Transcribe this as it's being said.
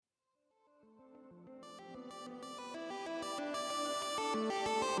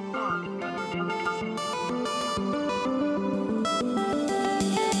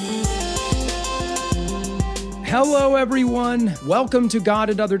Hello, everyone. Welcome to God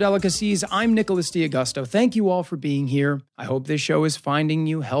and Other Delicacies. I'm Nicholas D'Augusto. Thank you all for being here. I hope this show is finding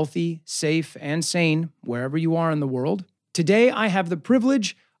you healthy, safe, and sane wherever you are in the world. Today, I have the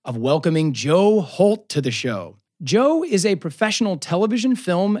privilege of welcoming Joe Holt to the show. Joe is a professional television,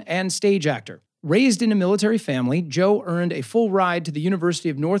 film, and stage actor. Raised in a military family, Joe earned a full ride to the University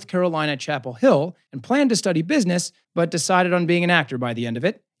of North Carolina, Chapel Hill, and planned to study business, but decided on being an actor by the end of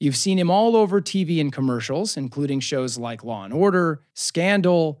it. You've seen him all over TV and commercials, including shows like Law & Order,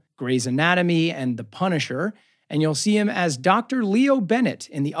 Scandal, Grey's Anatomy, and The Punisher. And you'll see him as Dr. Leo Bennett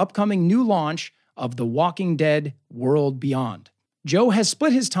in the upcoming new launch of The Walking Dead: World Beyond. Joe has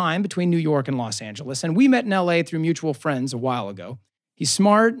split his time between New York and Los Angeles, and we met in LA through mutual friends a while ago. He's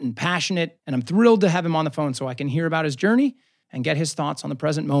smart and passionate, and I'm thrilled to have him on the phone so I can hear about his journey and get his thoughts on the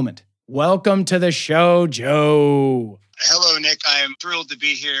present moment. Welcome to the show, Joe. Hello, Nick. I am thrilled to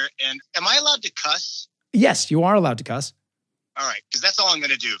be here. And am I allowed to cuss? Yes, you are allowed to cuss. All right, because that's all I'm going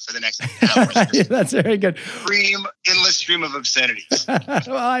to do for the next hour. Yeah, that's very good. Endless stream of obscenities.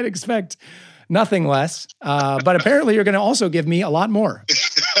 Well, I'd expect nothing less, but apparently you're going to also give me a lot more.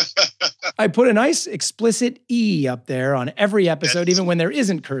 I put a nice explicit E up there on every episode, even when there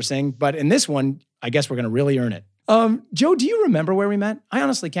isn't cursing. But in this one, I guess we're going to really earn it. Joe, do you remember where we met? I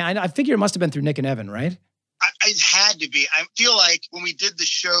honestly can't. I figure it must have been through Nick and Evan, right? It had to be. I feel like when we did the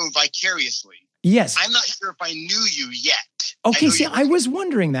show vicariously. Yes. I'm not sure if I knew you yet. Okay, I was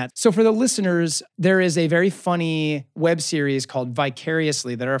wondering that. So for the listeners, there is a very funny web series called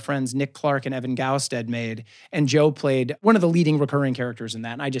Vicariously that our friends Nick Clark and Evan Gausted made, and Joe played one of the leading recurring characters in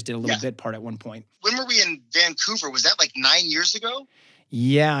that, and I just did a little bit part at one point. When were we in Vancouver? Was that like 9 years ago?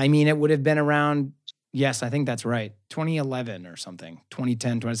 Yeah, I mean, it would have been around, yes, I think that's right, 2011 or something,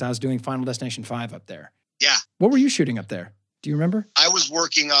 2010, I was doing Final Destination 5 up there. Yeah. What were you shooting up there? Do you remember? I was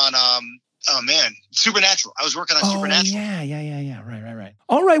working on, Supernatural. I was working on Supernatural. Yeah. Right.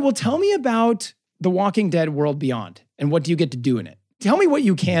 All right, well, tell me about The Walking Dead: World Beyond, and what do you get to do in it? Tell me what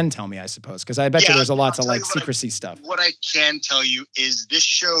you can tell me, I suppose, because I bet you there's lots of like secrecy stuff. What I can tell you is this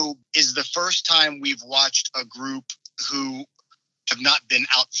show is the first time we've watched a group who have not been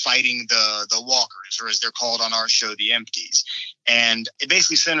out fighting the walkers, or as they're called on our show, the empties. And it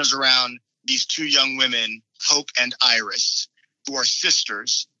basically centers around these two young women, Hope and Iris, who are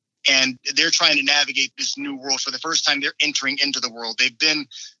sisters, and they're trying to navigate this new world. For the first time, they're entering into the world. They've been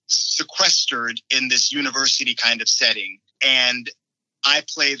sequestered in this university kind of setting, and I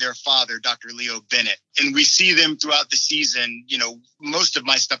play their father, Dr. Leo Bennett, and we see them throughout the season. You know, most of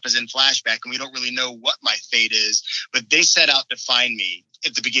my stuff is in flashback, and we don't really know what my fate is, but they set out to find me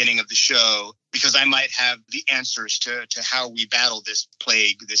at the beginning of the show because I might have the answers to how we battle this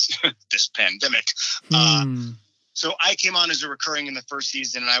plague, this pandemic. So I came on as a recurring in the first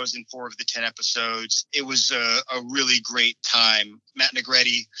season, and I was in 4 of the 10 episodes. It was a really great time. Matt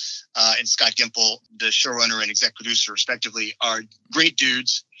Negretti and Scott Gimple, the showrunner and exec producer, respectively, are great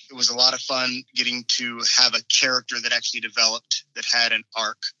dudes. It was a lot of fun getting to have a character that actually developed, that had an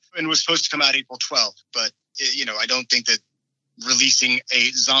arc, and was supposed to come out April 12th. But, I don't think that releasing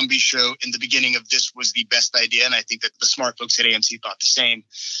a zombie show in the beginning of this was the best idea, and I think that the smart folks at AMC thought the same.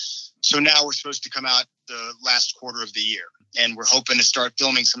 So now we're supposed to come out the last quarter of the year, and we're hoping to start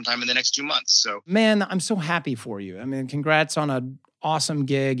filming sometime in the next 2 months. So, man, I'm so happy for you. I mean, congrats on an awesome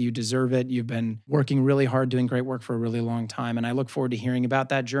gig. You deserve it. You've been working really hard, doing great work for a really long time, and I look forward to hearing about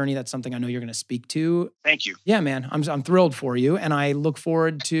that journey. That's something I know you're going to speak to. Thank you. Yeah, man, I'm thrilled for you, and I look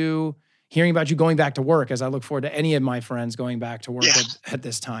forward to hearing about you going back to work, as I look forward to any of my friends going back to work at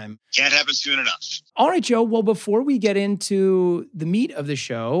this time. Can't happen soon enough. All right, Joe. Well, before we get into the meat of the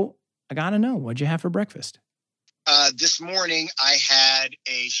show, I got to know, what'd you have for breakfast? This morning, I had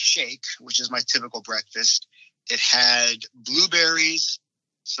a shake, which is my typical breakfast. It had blueberries,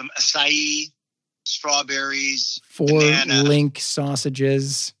 some acai, strawberries, 4 banana. Link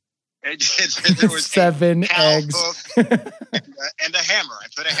sausages. There was 7 eggs. and a hammer. I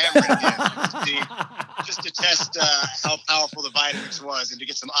put a hammer in there just to test how powerful the Vitamix was and to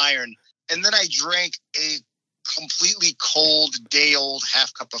get some iron. And then I drank a completely cold, day-old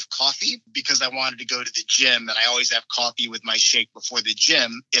half cup of coffee because I wanted to go to the gym, and I always have coffee with my shake before the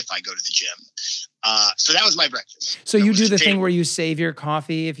gym if I go to the gym. So that was my breakfast. So you do the thing where you save your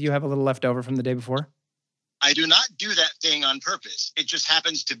coffee if you have a little left over from the day before? I do not do that thing on purpose. It just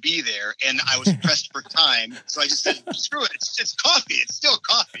happens to be there, and I was pressed for time. So I just said, screw it. It's coffee. It's still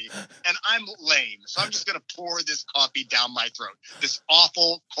coffee. And I'm lame. So I'm just going to pour this coffee down my throat. This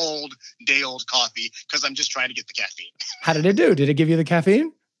awful, cold, day-old coffee, because I'm just trying to get the caffeine. How did it do? Did it give you the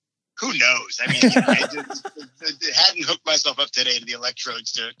caffeine? who knows? I mean, I hadn't hooked myself up today to the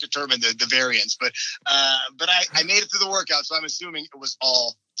electrodes to determine the variance, but I made it through the workout, so I'm assuming it was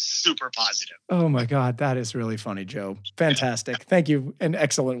all super positive. Oh my God, that is really funny, Joe. Fantastic. Thank you, and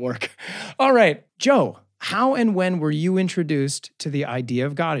excellent work. All right, Joe, how and when were you introduced to the idea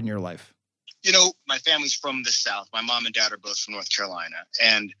of God in your life? You know, my family's from the South. My mom and dad are both from North Carolina,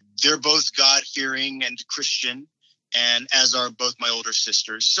 and they're both God-fearing and Christian, and as are both my older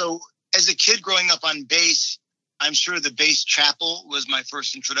sisters. So as a kid growing up on base, I'm sure the base chapel was my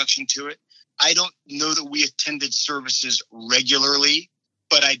first introduction to it. I don't know that we attended services regularly,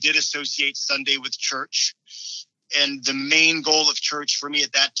 but I did associate Sunday with church. And the main goal of church for me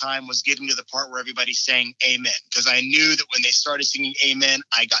at that time was getting to the part where everybody's saying amen, because I knew that when they started singing amen,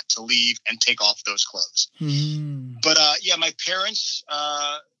 I got to leave and take off those clothes. But yeah, my parents,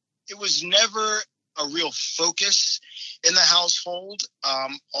 it was never a real focus in the household,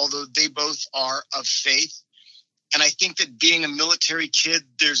 although they both are of faith. And I think that being a military kid,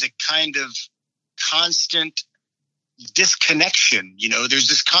 there's a kind of constant disconnection, you know, there's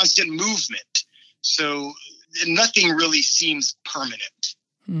this constant movement. So nothing really seems permanent.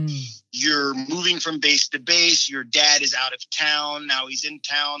 You're moving from base to base. Your dad is out of town. Now he's in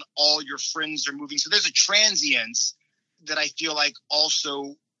town. All your friends are moving. So there's a transience that I feel like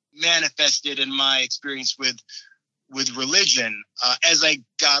also manifested in my experience with religion. As I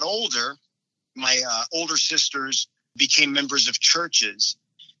got older, my older sisters became members of churches.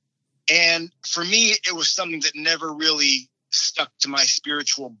 And for me, it was something that never really stuck to my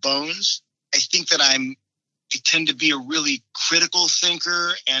spiritual bones. I think that I tend to be a really critical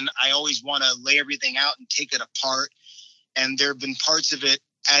thinker, and I always want to lay everything out and take it apart. And there have been parts of it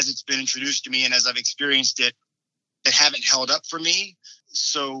as it's been introduced to me and as I've experienced it that haven't held up for me.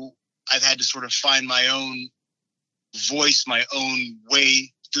 So I've had to sort of find my own voice, my own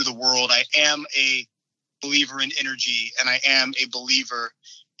way through the world. I am a believer in energy, and I am a believer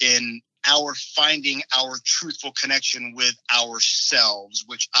in our finding our truthful connection with ourselves,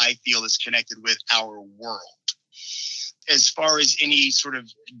 which I feel is connected with our world. As far as any sort of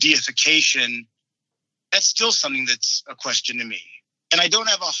deification, that's still something that's a question to me. And I don't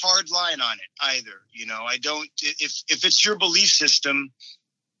have a hard line on it either. You know, I don't, if it's your belief system,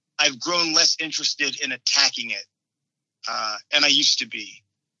 I've grown less interested in attacking it. And I used to be.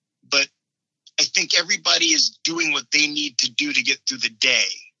 But I think everybody is doing what they need to do to get through the day.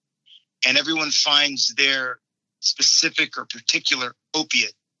 And everyone finds their specific or particular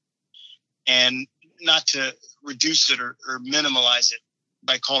opiate. And not to reduce it or minimalize it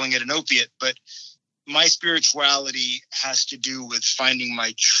by calling it an opiate, but my spirituality has to do with finding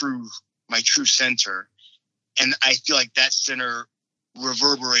my true center. And I feel like that center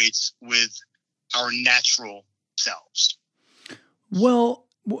reverberates with our natural selves. Well,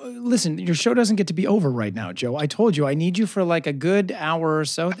 listen, your show doesn't get to be over right now, Joe. I told you I need you for like a good hour or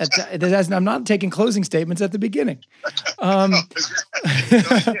so. I'm not taking closing statements at the beginning. I'm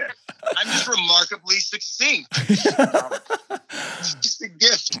just remarkably succinct. It's just a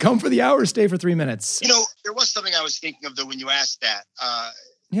gift. Come for the hour, stay for 3 minutes. You know, there was something I was thinking of, though, when you asked that.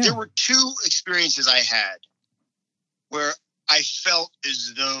 There were two experiences I had where I felt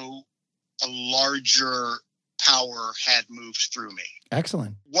as though a larger power had moved through me.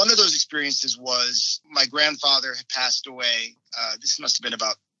 Excellent. One of those experiences was my grandfather had passed away. This must have been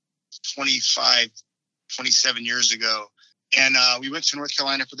about 25, 27 years ago. And we went to North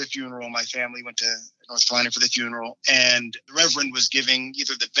Carolina for the funeral. My family went to North Carolina for the funeral. And the Reverend was giving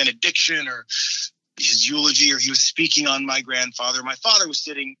either the benediction or his eulogy, or he was speaking on my grandfather. My father was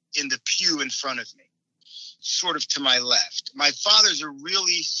sitting in the pew in front of me, sort of to my left. My father's a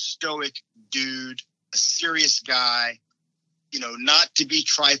really stoic dude, a serious guy, you know, not to be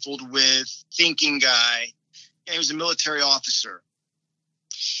trifled with, thinking guy. And he was a military officer.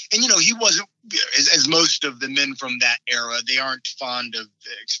 And, you know, he wasn't, as most of the men from that era, they aren't fond of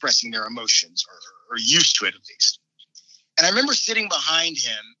expressing their emotions or used to it, at least. And I remember sitting behind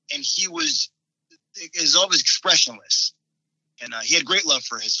him, and he was always expressionless. And he had great love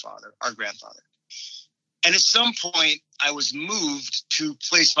for his father, our grandfather. And at some point, I was moved to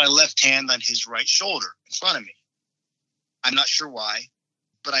place my left hand on his right shoulder in front of me. I'm not sure why,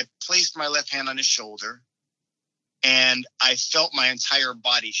 but I placed my left hand on his shoulder, and I felt my entire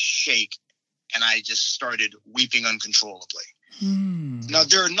body shake, and I just started weeping uncontrollably. Now,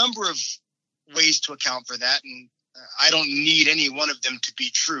 there are a number of ways to account for that, and I don't need any one of them to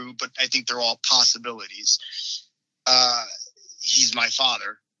be true, but I think they're all possibilities. He's my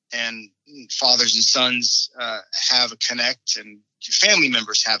father, and fathers and sons have a connect, and family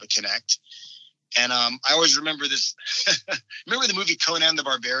members have a connect. And I always remember this. Remember the movie Conan the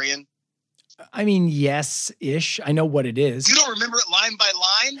Barbarian? I mean, yes-ish. I know what it is. You don't remember it line by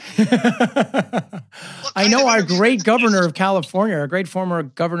line? I know our great governor of California, our great former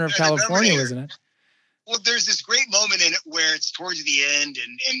governor of California was in it. Well, there's this great moment in it where it's towards the end,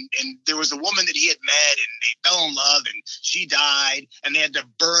 and there was a woman that he had met, and they fell in love, and she died, and they had to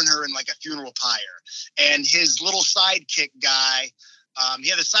burn her in like a funeral pyre. And his little sidekick guy, he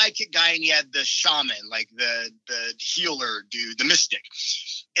had the sidekick guy, and he had the shaman, like the healer dude, the mystic.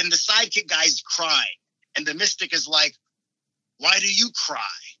 And the sidekick guy's crying, and the mystic is like, "Why do you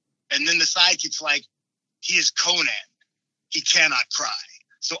cry?" And then the sidekick's like, "He is Conan. He cannot cry,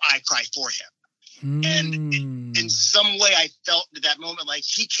 so I cry for him." And in some way, I felt at that moment like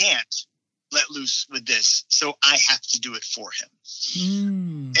he can't let loose with this, so I have to do it for him.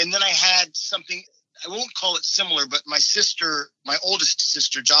 And then I had something, I won't call it similar, but my sister, my oldest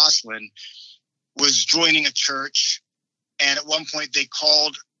sister, Jocelyn, was joining a church. And at one point they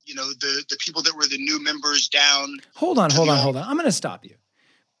called, the people that were the new members down. Hold on. I'm going to stop you.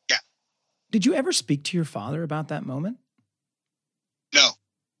 Yeah. Did you ever speak to your father about that moment? No.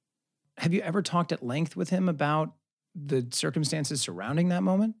 Have you ever talked at length with him about the circumstances surrounding that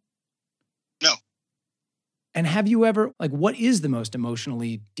moment? No. And have you ever, what is the most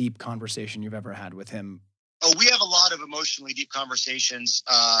emotionally deep conversation you've ever had with him? Oh, we have a lot of emotionally deep conversations.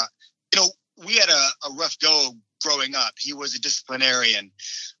 We had a rough go growing up. He was a disciplinarian,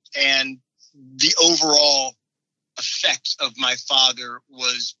 and the overall effect of my father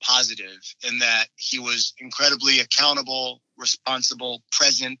was positive in that he was incredibly accountable, responsible,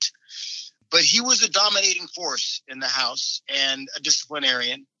 present, but he was a dominating force in the house and a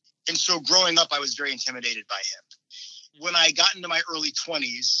disciplinarian. And so growing up, I was very intimidated by him. When I got into my early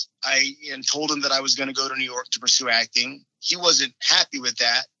 20s, I told him that I was going to go to New York to pursue acting. He wasn't happy with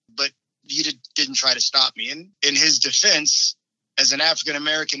that, but he didn't try to stop me. And in his defense, as an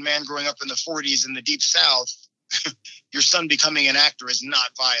African-American man growing up in the 40s in the Deep South, your son becoming an actor is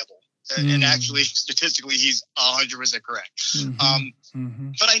not viable. And actually, statistically, he's 100% correct.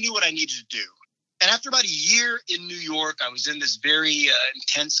 But I knew what I needed to do. And after about a year in New York, I was in this very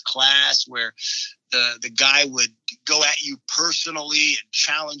intense class where the guy would go at you personally and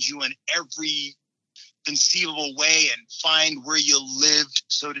challenge you in every conceivable way and find where you lived,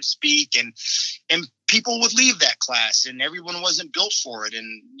 so to speak. And people would leave that class, and everyone wasn't built for it.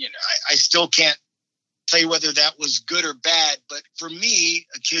 And, I still can't tell you whether that was good or bad, but for me,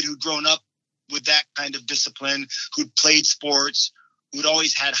 a kid who'd grown up with that kind of discipline, who'd played sports, who'd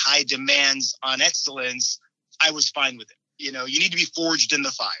always had high demands on excellence, I was fine with it. You need to be forged in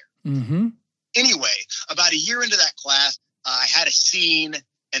the fire. Anyway, about a year into that class, I had a scene,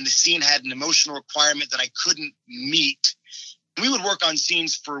 and the scene had an emotional requirement that I couldn't meet. We would work on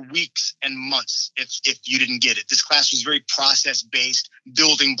scenes for weeks and months if you didn't get it. This class was very process-based,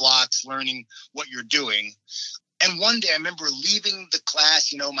 building blocks, learning what you're doing. And one day I remember leaving the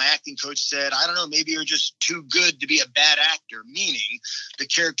class, my acting coach said, "I don't know, maybe you're just too good to be a bad actor," meaning the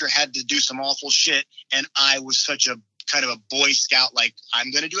character had to do some awful shit. And I was such a kind of a Boy Scout, like, I'm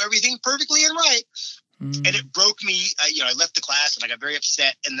going to do everything perfectly and right. And it broke me. I left the class and I got very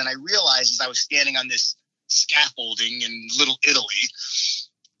upset. And then I realized as I was standing on this scaffolding in Little Italy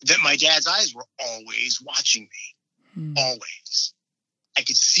that my dad's eyes were always watching me. Always. I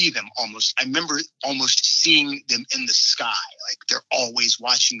could see them almost. I remember almost seeing them in the sky. Like, they're always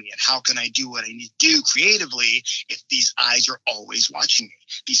watching me. And how can I do what I need to do creatively if these eyes are always watching me?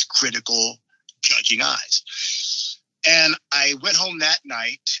 These critical, judging eyes. And I went home that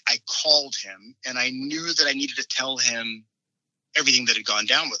night. I called him, and I knew that I needed to tell him everything that had gone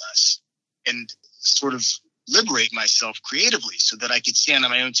down with us and sort of liberate myself creatively so that I could stand on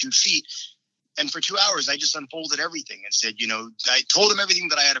my own 2 feet. And for 2 hours, I just unfolded everything and said, I told him everything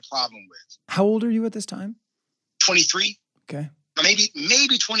that I had a problem with. How old are you at this time? 23. Okay. Or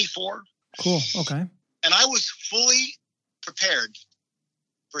maybe 24. Cool. Okay. And I was fully prepared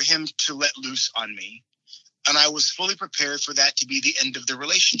for him to let loose on me. And I was fully prepared for that to be the end of the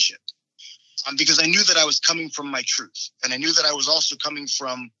relationship. Because I knew that I was coming from my truth. And I knew that I was also coming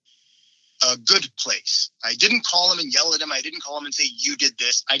from a good place. I didn't call him and yell at him. I didn't call him and say, "You did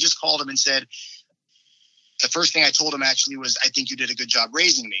this." I just called him and said, the first thing I told him actually was, "I think you did a good job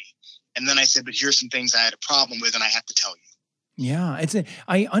raising me." And then I said, "But here's some things I had a problem with and I have to tell you." Yeah,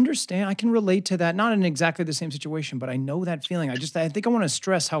 I understand. I can relate to that. Not in exactly the same situation, but I know that feeling. I think I want to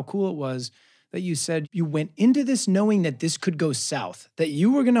stress how cool it was that you said you went into this knowing that this could go south, that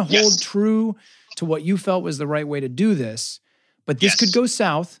you were going to hold true to what you felt was the right way to do this, but this could go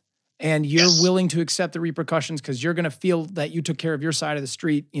south. And you're willing to accept the repercussions because you're going to feel that you took care of your side of the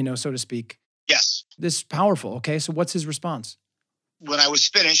street, so to speak. Yes. This is powerful. Okay. So what's his response? when I was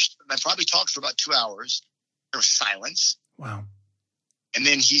finished, I probably talked for about 2 hours. There was silence. Wow. And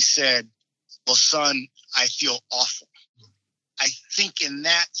then he said, well, son, I feel awful. I think in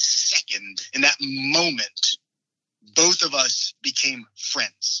that second, in that moment, both of us became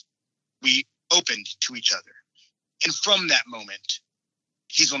friends. We opened to each other. And from that moment,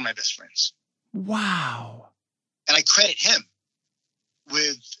 he's one of my best friends. Wow. And I credit him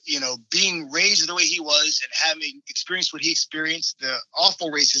with, being raised the way he was and having experienced what he experienced, the awful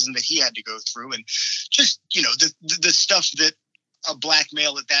racism that he had to go through, and just, the stuff that a black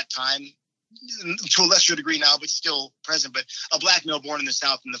male at that time, to a lesser degree now, but still present, but a black male born in the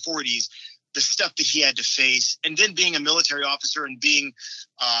South in the 40s, the stuff that he had to face, and then being a military officer and being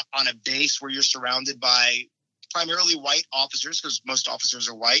on a base where you're surrounded by primarily white officers, because most officers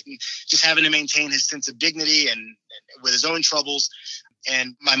are white, and just having to maintain his sense of dignity and with his own troubles.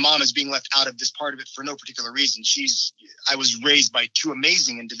 And my mom is being left out of this part of it for no particular reason. I was raised by two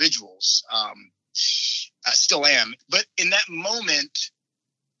amazing individuals. I still am. But in that moment,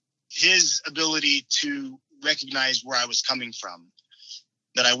 his ability to recognize where I was coming from,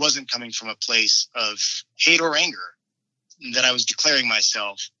 that I wasn't coming from a place of hate or anger, that I was declaring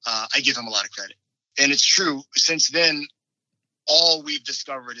myself, I give him a lot of credit. And it's true. Since then, all we've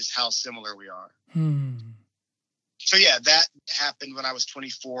discovered is how similar we are. So yeah, that happened when I was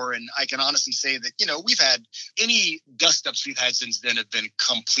 24. And I can honestly say that, we've had any dust ups we've had since then have been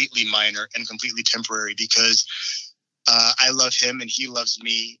completely minor and completely temporary, because I love him and he loves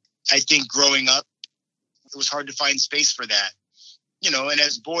me. I think growing up, it was hard to find space for that, and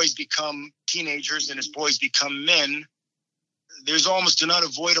as boys become teenagers and as boys become men, there's almost an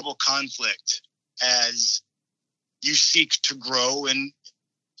unavoidable conflict as you seek to grow and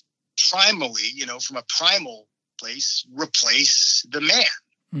primally, from a primal place, replace the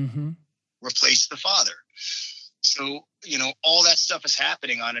man, replace the father. So, all that stuff is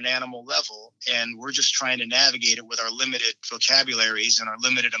happening on an animal level, and we're just trying to navigate it with our limited vocabularies and our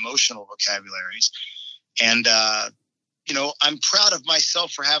limited emotional vocabularies. And, I'm proud of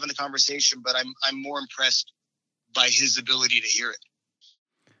myself for having the conversation, but I'm more impressed by his ability to hear it.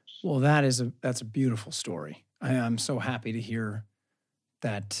 Well, that's a beautiful story. I'm so happy to hear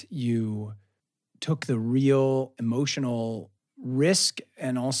that you took the real emotional risk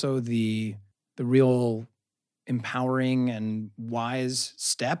and also the real empowering and wise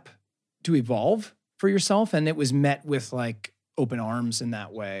step to evolve for yourself. And it was met with like open arms in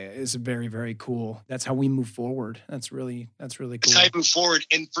that way. It's very, very cool. That's how we move forward. That's really cool. That's how I move forward.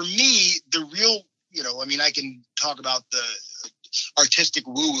 And for me, the real, I can talk about the artistic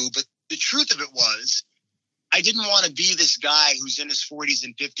woo-woo, but the truth of it was, I didn't want to be this guy who's in his 40s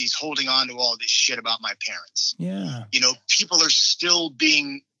and 50s holding on to all this shit about my parents. Yeah. People are still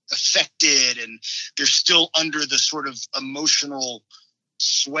being affected and they're still under the sort of emotional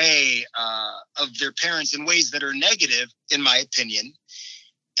sway of their parents in ways that are negative, in my opinion.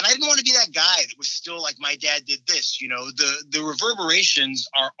 And I didn't want to be that guy that was still like, my dad did this. The reverberations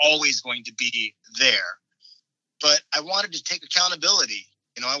are always going to be there. But I wanted to take accountability.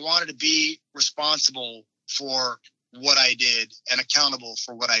 I wanted to be responsible for what I did and accountable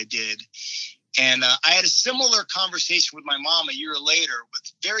for what I did. And I had a similar conversation with my mom a year later with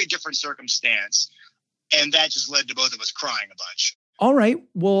very different circumstance. And that just led to both of us crying a bunch. All right.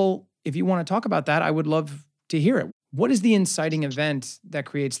 Well, if you want to talk about that, I would love to hear it. What is the inciting event that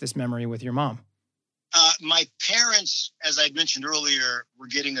creates this memory with your mom? My parents, as I mentioned earlier, were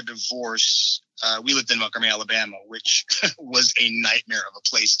getting a divorce. We lived in Montgomery, Alabama, which was a nightmare of a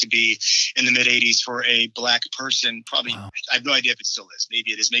place to be in the mid-'80s for a Black person. Probably, wow. I have no idea if it still is.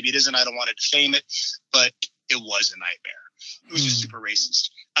 Maybe it is, maybe it isn't. I don't want to defame it, but it was a nightmare. It was just super racist.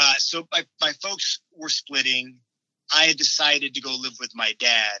 So my folks were splitting. I had decided to go live with my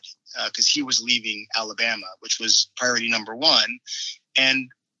dad because he was leaving Alabama, which was priority number one. And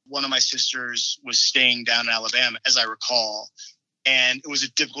one of my sisters was staying down in Alabama, as I recall. And it was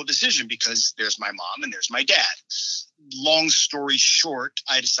a difficult decision because there's my mom and there's my dad. Long story short,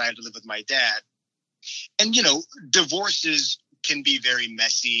 I decided to live with my dad. And, divorces can be very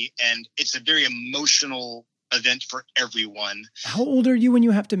messy and it's a very emotional event for everyone. How old are you when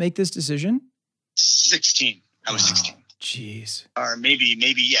you have to make this decision? 16. I was 16. Jeez. Or maybe,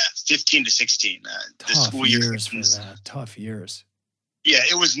 15 to 16. The school years for that. Tough years. Yeah,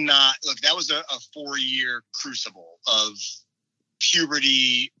 it was not. Look, that was a 4-year crucible of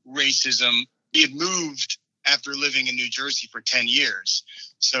puberty, racism. We had moved after living in New Jersey for 10 years.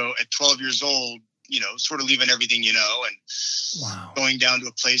 So at 12 years old, sort of leaving everything, and going down to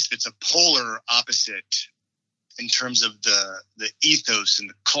a place that's a polar opposite in terms of the ethos and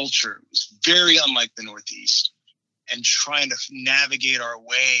the culture. It was very unlike the Northeast. and trying to navigate our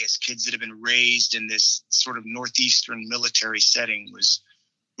way as kids that have been raised in this sort of Northeastern military setting was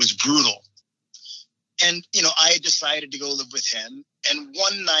brutal. And, I decided to go live with him. And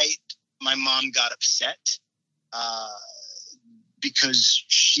one night my mom got upset because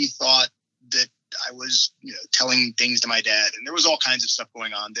she thought that I was, telling things to my dad. And there was all kinds of stuff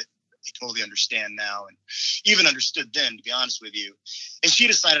going on that I totally understand now and even understood then, to be honest with you. And she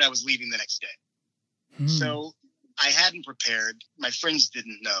decided I was leaving the next day. So I hadn't prepared. My friends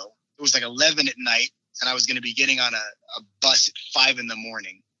didn't know. It was like 11 at night, and I was going to be getting on a bus at 5 a.m.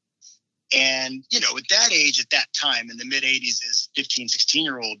 And, at that age, at that time, in the mid-'80s, as 15,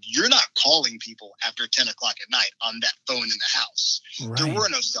 16-year-old, you're not calling people after 10 o'clock at night on that phone in the house. Right. There were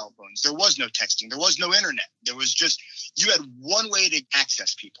no cell phones. There was no texting. There was no internet. There was just, you had one way to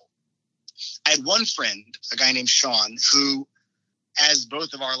access people. I had one friend, a guy named Sean, who, as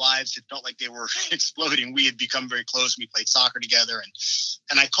both of our lives had felt like they were exploding, we had become very close. We played soccer together,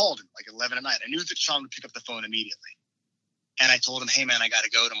 and I called him like 11 at night. I knew that Sean would pick up the phone immediately. And I told him, hey, man, I got to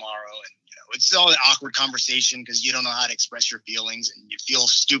go tomorrow. And, it's all an awkward conversation because you don't know how to express your feelings and you feel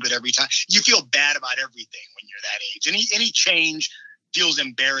stupid every time. You feel bad about everything when you're that age. Any change feels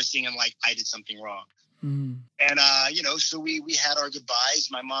embarrassing and like I did something wrong. And, so we had our goodbyes.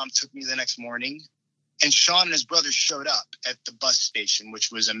 My mom took me the next morning, and Sean and his brother showed up at the bus station,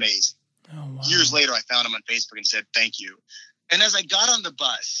 which was amazing. Oh, wow. Years later, I found him on Facebook and said, thank you. And as I got on the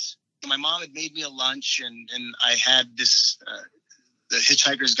bus, my mom had made me a lunch, and I had this, the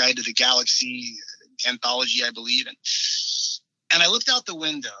Hitchhiker's Guide to the Galaxy anthology, I believe. And I looked out the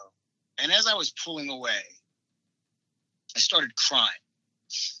window, and as I was pulling away, I started crying.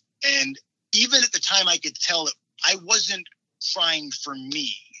 And even at the time, I could tell that I wasn't crying for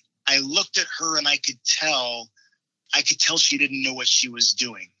me. I looked at her, and I could tell she didn't know what she was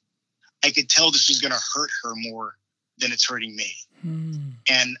doing. I could tell this was going to hurt her more than it's hurting me.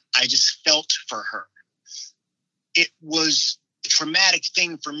 And I just felt for her. It was a traumatic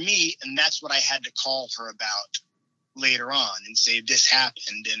thing for me, and that's what I had to call her about later on and say, this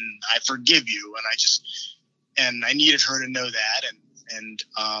happened, and I forgive you. And I needed her to know that, and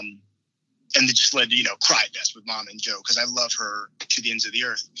it just led to, cry fest with Mom and Joe, because I love her to the ends of the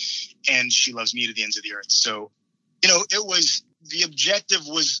earth, and she loves me to the ends of the earth. So, the objective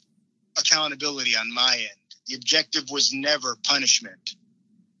was accountability on my end. The objective was never punishment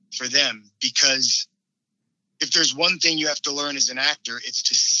for them, because if there's one thing you have to learn as an actor, it's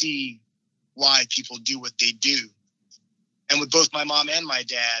to see why people do what they do. And with both my mom and my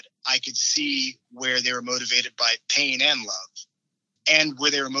dad, I could see where they were motivated by pain and love, and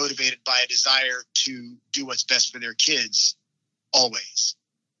where they were motivated by a desire to do what's best for their kids always.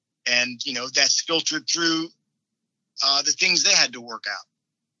 And, that's filtered through the things they had to work out.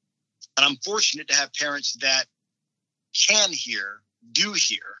 And I'm fortunate to have parents that can hear, do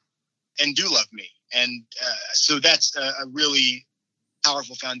hear, and do love me. And so that's a really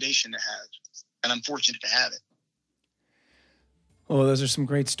powerful foundation to have. And I'm fortunate to have it. Well, those are some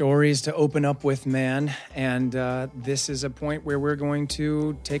great stories to open up with, man. And this is a point where we're going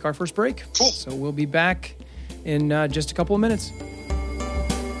to take our first break. Cool. So we'll be back in just a couple of minutes.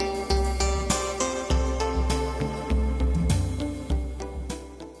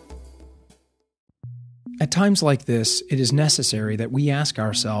 At times like this, it is necessary that we ask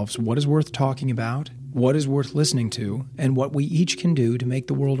ourselves what is worth talking about, what is worth listening to, and what we each can do to make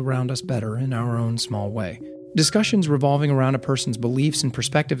the world around us better in our own small way. Discussions revolving around a person's beliefs and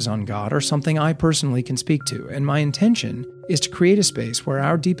perspectives on God are something I personally can speak to, and my intention is to create a space where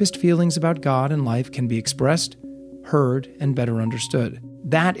our deepest feelings about God and life can be expressed, heard, and better understood.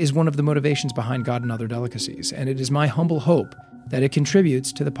 That is one of the motivations behind God and Other Delicacies, and it is my humble hope that it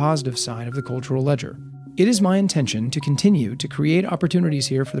contributes to the positive side of the cultural ledger. It is my intention to continue to create opportunities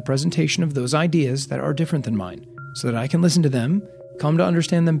here for the presentation of those ideas that are different than mine, so that I can listen to them, come to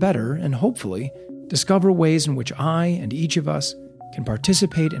understand them better, and hopefully discover ways in which I and each of us can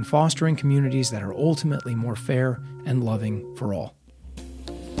participate in fostering communities that are ultimately more fair and loving for all.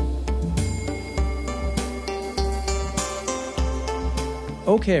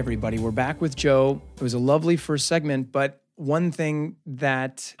 Okay, everybody, we're back with Joe. It was a lovely first segment, but one thing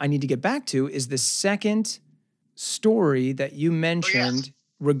that I need to get back to is the second story that you mentioned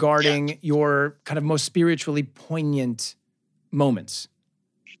regarding your kind of most spiritually poignant moments.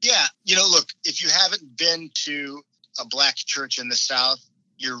 Yeah. Look, if you haven't been to a Black church in the South,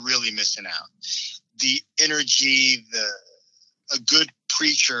 you're really missing out. The energy, a good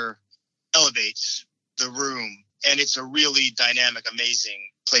preacher elevates the room, and it's a really dynamic, amazing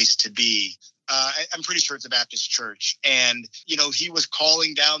place to be. I'm pretty sure it's a Baptist church. And, he was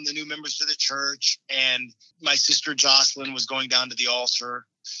calling down the new members to the church, and my sister Jocelyn was going down to the altar.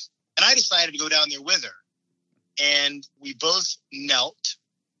 And I decided to go down there with her. And we both knelt.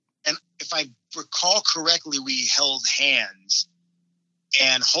 And if I recall correctly, we held hands.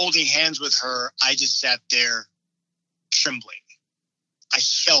 And holding hands with her, I just sat there trembling. I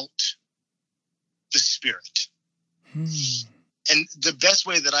felt the Spirit. And the best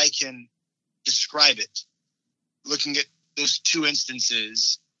way that I can describe it, looking at those two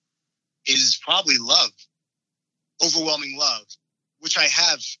instances, is probably love, overwhelming love, which I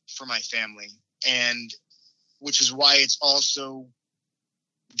have for my family, and which is why it's also,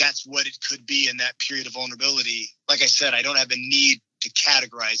 that's what it could be in that period of vulnerability. Like I said, I don't have a need to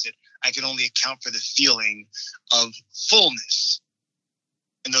categorize it. I can only account for the feeling of fullness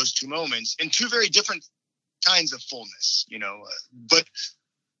in those two moments, and two very different kinds of fullness, but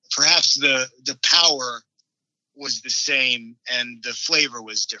perhaps the power was the same and the flavor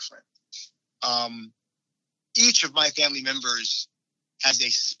was different. Each of my family members has a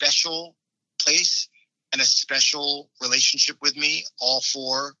special place and a special relationship with me. All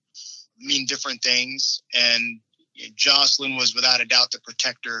four mean different things. And Jocelyn was without a doubt the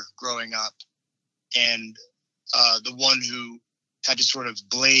protector growing up, and the one who had to sort of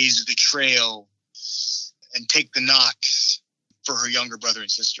blaze the trail and take the knocks for her younger brother and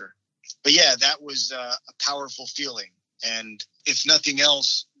sister. But yeah, that was a powerful feeling. And if nothing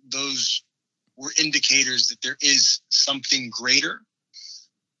else, those were indicators that there is something greater.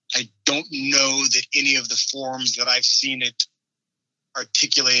 I don't know that any of the forms that I've seen it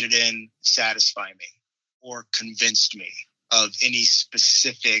articulated in satisfy me or convinced me of any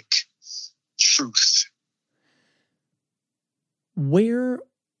specific truth. Where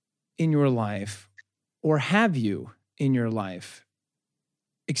in your life, or have you in your life,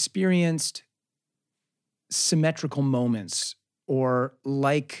 experienced symmetrical moments or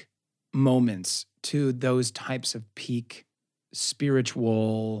like moments to those types of peak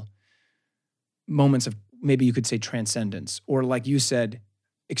spiritual moments of, maybe you could say, transcendence, or like you said,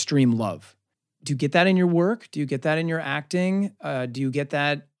 extreme love? Do you get that in your work? Do you get that in your acting? Do you get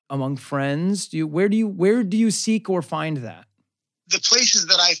that among friends? Where do you seek or find that? The places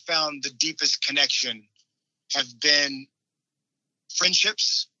that I found the deepest connection have been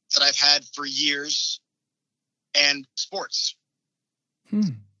friendships that I've had for years and sports.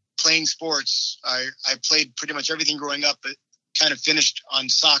 Playing sports. I played pretty much everything growing up, but kind of finished on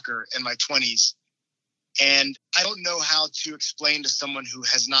soccer in my 20s. And I don't know how to explain to someone who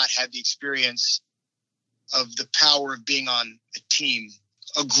has not had the experience of the power of being on a team,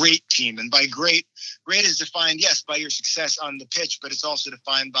 a great team. And by great is defined, yes, by your success on the pitch, but it's also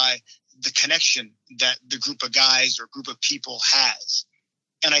defined by the connection that the group of guys or group of people has.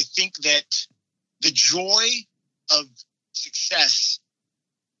 And I think that the joy of success,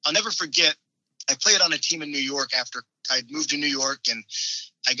 I'll never forget, I played on a team in New York after I'd moved to New York, and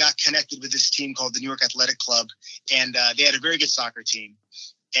I got connected with this team called the New York Athletic Club, and they had a very good soccer team.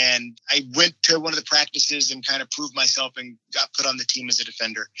 And I went to one of the practices and kind of proved myself and got put on the team as a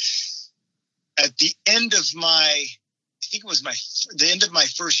defender. At the end of the end of my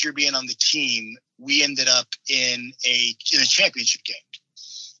first year being on the team, we ended up in a championship game.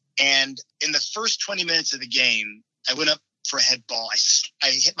 And in the first 20 minutes of the game, I went up for a head ball. I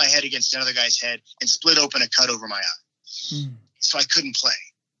hit my head against another guy's head and split open a cut over my eye. So I couldn't play.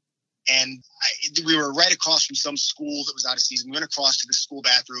 And we were right across from some school that was out of season. We went across to the school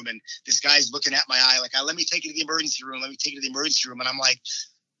bathroom, and this guy's looking at my eye like, let me take you to the emergency room. And I'm like,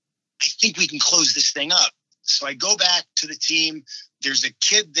 I think we can close this thing up. So I go back to the team. There's a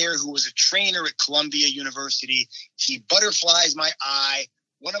kid there who was a trainer at Columbia University. He butterflies my eye.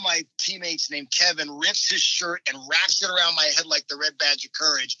 One of my teammates named Kevin rips his shirt and wraps it around my head like the red badge of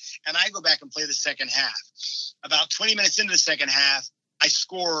courage. And I go back and play the second half. About 20 minutes into the second half, I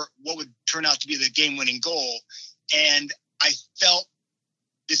score what would turn out to be the game-winning goal. And I felt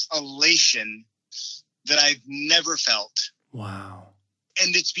this elation that I've never felt. Wow.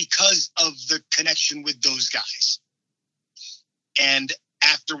 And it's because of the connection with those guys. And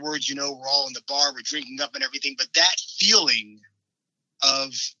afterwards, we're all in the bar, we're drinking up and everything. But that feeling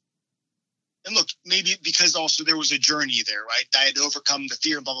of, and look, maybe because also there was a journey there, right? I had to overcome the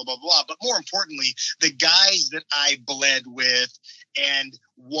fear, blah, blah, blah, blah. But more importantly, the guys that I bled with and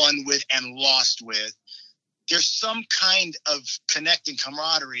won with and lost with, there's some kind of connect and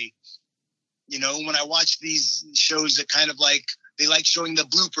camaraderie. When I watch these shows that kind of like, they like showing the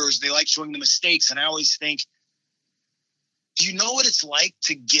bloopers, they like showing the mistakes. And I always think, do you know what it's like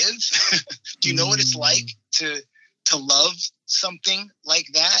to give? Do you know what it's like to love something like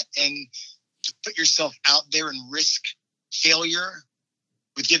that and to to put yourself out there and risk failure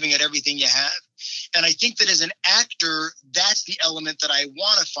with giving it everything you have. And I think that as an actor, that's the element that I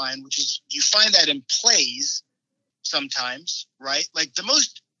want to find, which is you find that in plays sometimes, right? Like the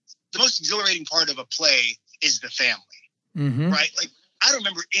most exhilarating part of a play is the family, right? Like I don't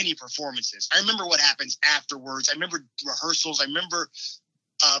remember any performances. I remember what happens afterwards. I remember rehearsals. I remember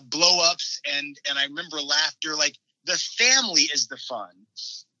blow-ups and I remember laughter. Like the family is the fun.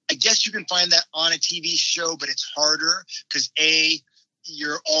 I guess you can find that on a TV show, but it's harder because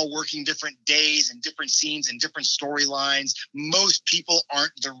you're all working different days and different scenes and different storylines. Most people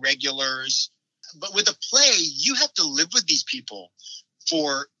aren't the regulars. But with a play, you have to live with these people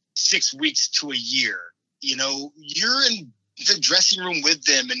for 6 weeks to a year. You know, you're in the dressing room with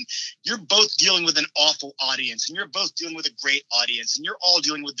them and you're both dealing with an awful audience and you're both dealing with a great audience and you're all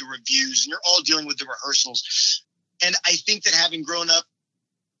dealing with the reviews and you're all dealing with the rehearsals. And I think that having grown up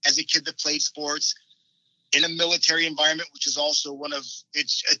as a kid that played sports in a military environment, which is also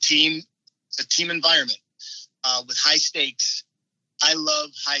it's a team environment with high stakes, I love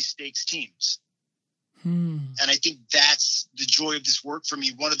high stakes teams. And I think that's the joy of this work for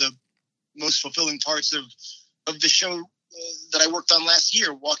me. One of the most fulfilling parts of the show that I worked on last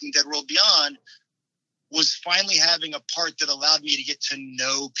year, Walking Dead World Beyond, was finally having a part that allowed me to get to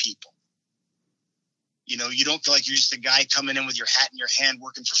know people. You know, you don't feel like you're just a guy coming in with your hat in your hand,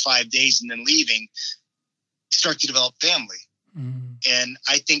 working for 5 days and then leaving. You start to develop family. And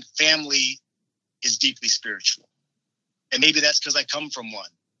I think family is deeply spiritual. And maybe that's because I come from one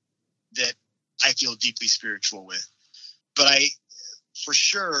that I feel deeply spiritual with. But I, for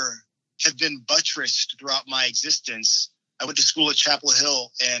sure, have been buttressed throughout my existence. I went to school at Chapel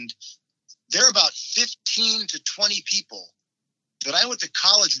Hill, and there are about 15 to 20 people that I went to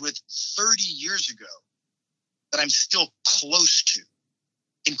college with 30 years ago that I'm still close to,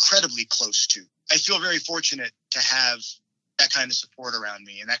 incredibly close to. I feel very fortunate to have that kind of support around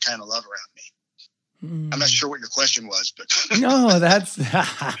me and that kind of love around me. I'm not sure what your question was, but no, that's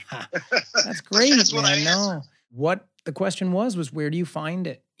great, that's what man. No, what the question was where do you find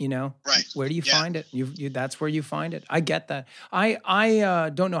it? You know, right? Where do you find it? You that's where you find it. I get that.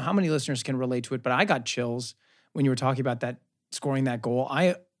 I don't know how many listeners can relate to it, but I got chills when you were talking about that, scoring that goal.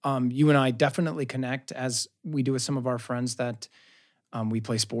 You and I definitely connect, as we do with some of our friends that we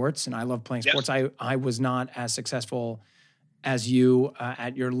play sports, and I love playing sports. I was not as successful as you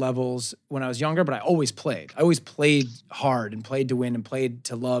at your levels when I was younger, but I always played. I always played hard and played to win and played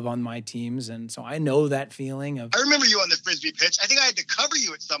to love on my teams. And so I know that feeling of... I remember you on the Frisbee pitch. I think I had to cover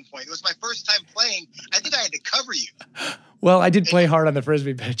you at some point. It was my first time playing. I think I had to cover you. Well, I did play hard on the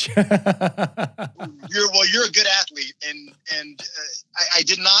Frisbee pitch. You're a good athlete. And I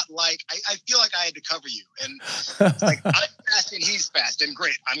did not I feel like I had to cover you. And it's like, I'm fast and he's fast. And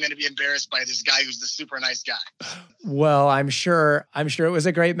great, I'm going to be embarrassed by this guy who's the super nice guy. Well, I'm sure it was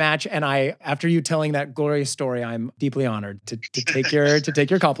a great match. And after you telling that glorious story, I'm deeply honored to take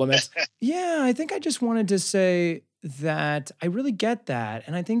your compliments. Yeah, I think I just wanted to say that I really get that.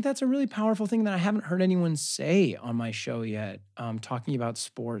 And I think that's a really powerful thing that I haven't heard anyone say on my show yet, talking about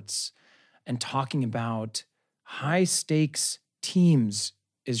sports and talking about high stakes teams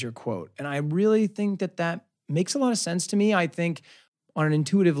is your quote. And I really think that makes a lot of sense to me. I think on an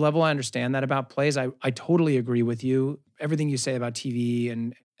intuitive level, I understand that about plays. I totally agree with you. Everything you say about TV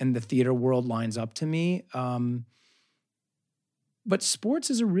and the theater world lines up to me. But sports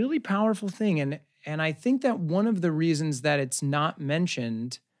is a really powerful thing. And I think that one of the reasons that it's not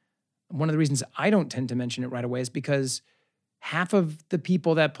mentioned, one of the reasons I don't tend to mention it right away is because half of the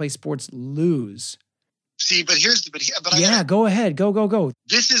people that play sports lose. See, but go ahead. Go.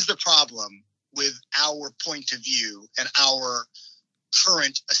 This is the problem with our point of view and our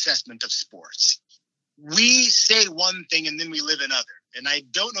current assessment of sports. We say one thing and then we live another. And I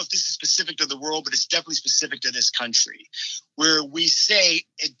don't know if this is specific to the world, but it's definitely specific to this country, where we say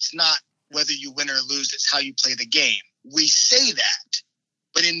it's not whether you win or lose, it's how you play the game. We say that,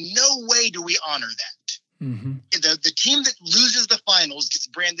 but in no way do we honor that. Mm-hmm. The team that loses the finals gets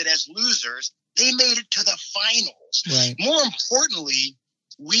branded as losers. They made it to the finals. Right. More importantly,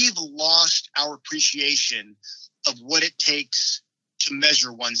 we've lost our appreciation of what it takes to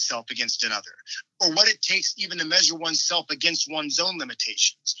measure oneself against another, or what it takes even to measure oneself against one's own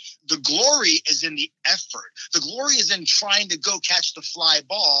limitations. The glory is in the effort. The glory is in trying to go catch the fly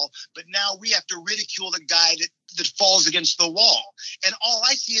ball, but now we have to ridicule the guy that falls against the wall. And all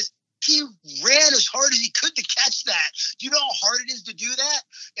I see is he ran as hard as he could to catch that. Do you know how hard it is to do that?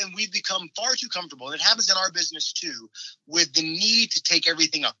 And we've become far too comfortable, and it happens in our business too, with the need to take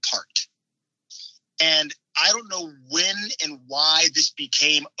everything apart. And I don't know when and why this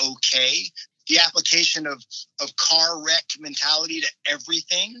became okay. the application of car wreck mentality to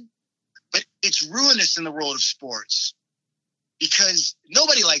everything. But it's ruinous in the world of sports because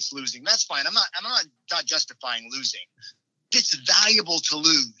nobody likes losing. That's fine. I'm not justifying losing. It's valuable to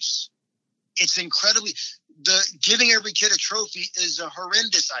lose. It's incredibly, giving every kid a trophy is a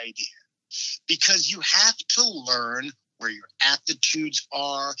horrendous idea because you have to learn where your aptitudes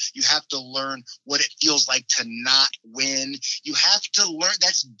are. You have to learn what it feels like to not win. You have to learn.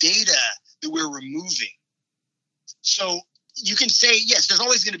 That's data that we're removing. So you can say, yes, there's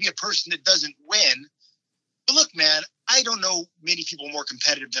always going to be a person that doesn't win. But look, man, I don't know many people more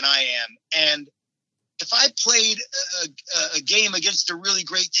competitive than I am. And if I played a game against a really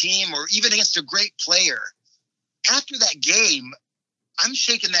great team or even against a great player, after that game, I'm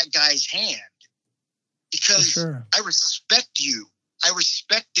shaking that guy's hand because I respect you. I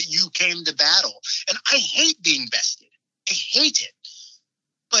respect that you came to battle. And I hate being bested. I hate it.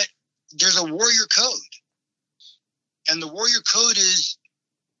 But there's a warrior code. And the warrior code is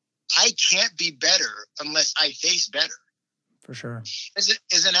I can't be better unless I face better. For sure.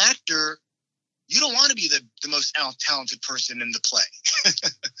 As an actor, you don't want to be the most talented person in the play.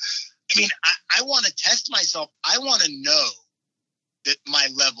 I mean, I want to test myself. I want to know that my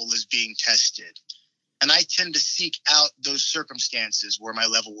level is being tested. And I tend to seek out those circumstances where my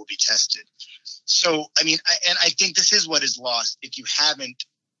level will be tested. So, I mean, I think this is what is lost if you haven't.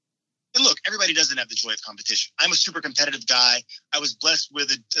 And look, everybody doesn't have the joy of competition. I'm a super competitive guy. I was blessed with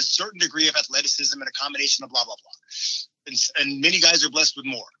a certain degree of athleticism and a combination of blah, blah, blah. And many guys are blessed with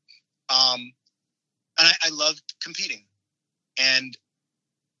more. And I loved competing. And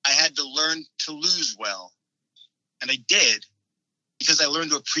I had to learn to lose well. And I did because I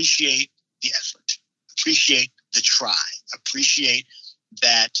learned to appreciate the effort, appreciate the try, appreciate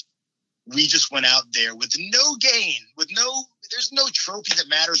that we just went out there with no gain, there's no trophy that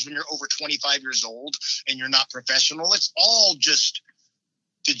matters when you're over 25 years old and you're not professional. It's all just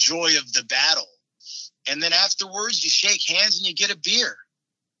the joy of the battle. And then afterwards you shake hands and you get a beer.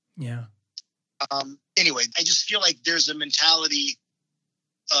 Yeah. Anyway, I just feel like there's a mentality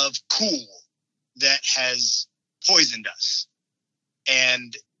of cool that has poisoned us.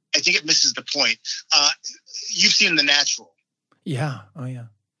 And I think it misses the point. You've seen The Natural. Yeah. Oh, yeah.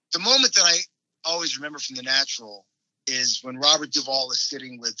 The moment that I always remember from The Natural is when Robert Duvall is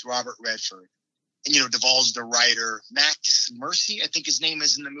sitting with Robert Redford. And, Duvall's the writer. Max Mercy, I think his name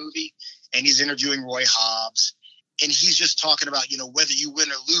is in the movie. And he's interviewing Roy Hobbs. And he's just talking about, whether you win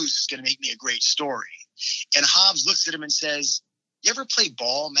or lose is going to make me a great story. And Hobbs looks at him and says, "You ever play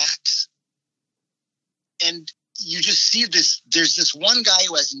ball, Max?" And you just see this. There's this one guy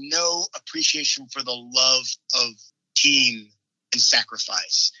who has no appreciation for the love of team and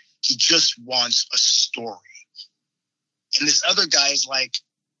sacrifice. He just wants a story. And this other guy is like,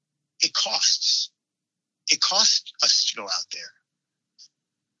 it costs. It costs us to go out there.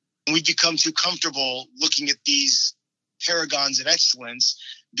 And we become too comfortable looking at these paragons of excellence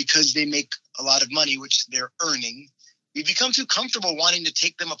because they make a lot of money, which they're earning. We become too comfortable wanting to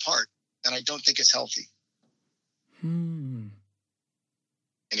take them apart. And I don't think it's healthy.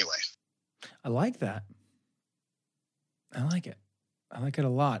 Anyway. I like that. I like it. I like it a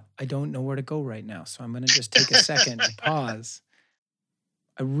lot. I don't know where to go right now, so I'm going to just take a second to pause.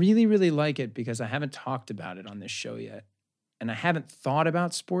 I really, really like it because I haven't talked about it on this show yet. And I haven't thought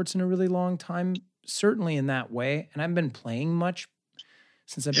about sports in a really long time, certainly in that way. And I haven't been playing much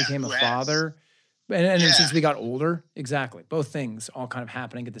since I became a father. And since we got older. Exactly. Both things all kind of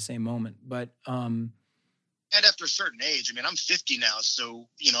happening at the same moment. But and after a certain age, I mean, I'm 50 now, so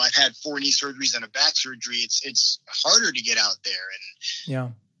I've had 4 knee surgeries and a back surgery. It's harder to get out there. And yeah.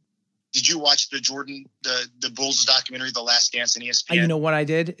 Did you watch the Bulls documentary, The Last Dance on ESPN? You know what I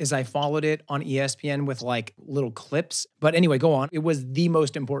did is I followed it on ESPN with like little clips. But anyway, go on. It was the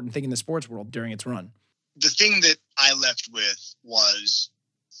most important thing in the sports world during its run. The thing that I left with was,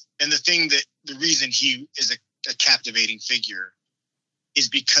 and the reason he is a captivating figure is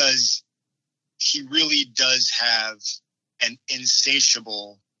because he really does have an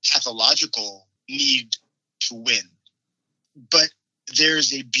insatiable, pathological need to win. But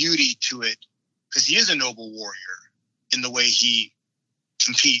there's a beauty to it because he is a noble warrior in the way he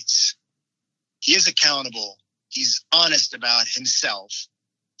competes. He is accountable. He's honest about himself,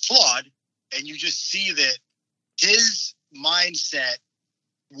 flawed. And you just see that his mindset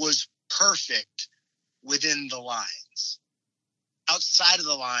was perfect within the lines. Outside of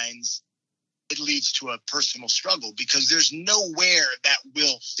the lines, it leads to a personal struggle because there's nowhere that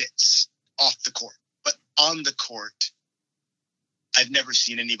will fits off the court. But on the court, I've never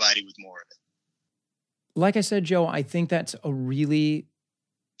seen anybody with more of it. Like I said, Joe, I think that's a really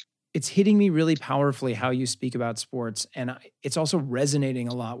it's hitting me really powerfully how you speak about sports. And it's also resonating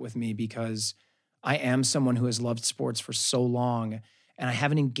a lot with me because I am someone who has loved sports for so long and I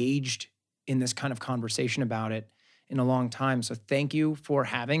haven't engaged in this kind of conversation about it in a long time. So thank you for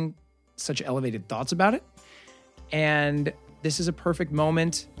having such elevated thoughts about it. And this is a perfect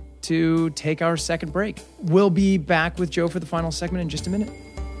moment to take our second break. We'll be back with Joe for the final segment in just a minute.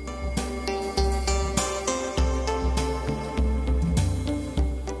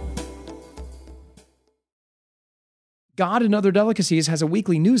 God and Other Delicacies has a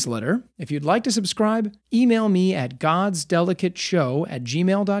weekly newsletter. If you'd like to subscribe, email me at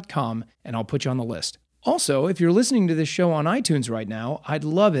godsdelicateshow@gmail.com and I'll put you on the list. Also, if you're listening to this show on iTunes right now, I'd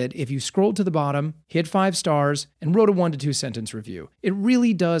love it if you scrolled to the bottom, hit 5 stars, and wrote a 1 to 2 sentence review. It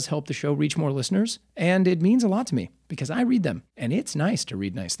really does help the show reach more listeners, and it means a lot to me because I read them, and it's nice to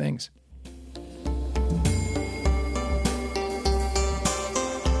read nice things.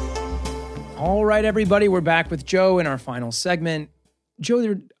 All right, everybody, we're back with Joe in our final segment.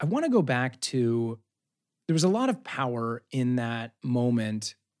 Joe, I want to go back to, there was a lot of power in that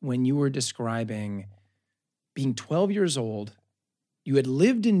moment when you were describing being 12 years old. You had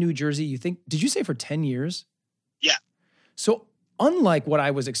lived in New Jersey, did you say for 10 years? Yeah. So unlike what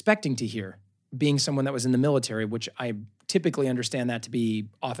I was expecting to hear, being someone that was in the military, which I typically understand that to be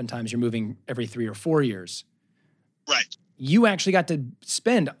oftentimes you're moving every 3 or 4 years. Right. You actually got to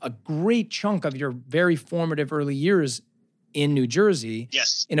spend a great chunk of your very formative early years in New Jersey.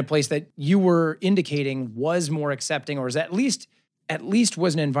 Yes. In a place that you were indicating was more accepting, or was at least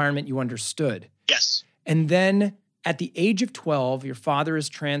was an environment you understood. Yes. And then at the age of 12, your father is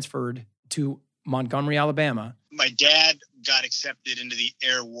transferred to Montgomery, Alabama. My dad got accepted into the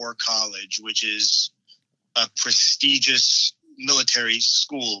Air War College, which is a prestigious military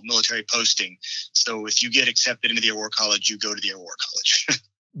school, military posting. So if you get accepted into the Air War College, you go to the Air War College.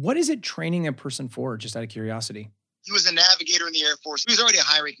 What is it training a person for, just out of curiosity? He was a navigator in the Air Force. He was already a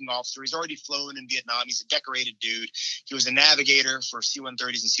high-ranking officer. He's already flown in Vietnam. He's a decorated dude. He was a navigator for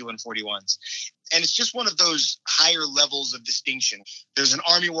C-130s and C-141s. And it's just one of those higher levels of distinction. There's an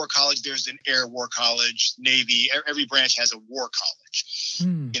Army War College. There's an Air War College, Navy. Every branch has a war college.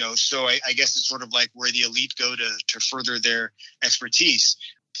 You know, so I guess it's sort of like where the elite go to further their expertise.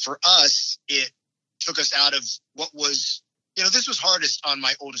 For us, it took us out of what was, you know, this was hardest on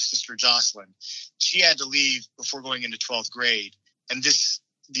my oldest sister, Jocelyn. She had to leave before going into 12th grade. And this,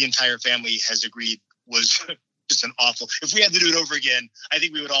 the entire family has agreed, was just an awful, if we had to do it over again, I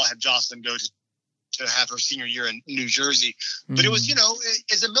think we would all have Jocelyn go to have her senior year in New Jersey. But it was, you know,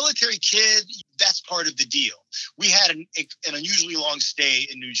 as a military kid, that's part of the deal. We had an unusually long stay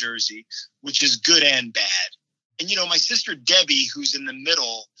in New Jersey, which is good and bad. And, you know, my sister Debbie, who's in the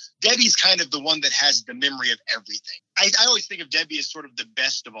middle, Debbie's kind of the one that has the memory of everything. I always think of Debbie as sort of the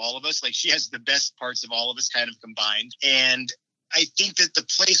best of all of us. Like, she has the best parts of all of us kind of combined. And I think that the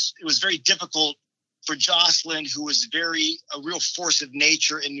place, it was very difficult for Jocelyn, who was a real force of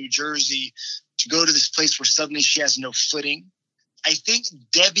nature in New Jersey, to go to this place where suddenly she has no footing. I think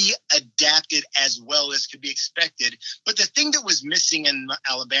Debbie adapted as well as could be expected. But the thing that was missing in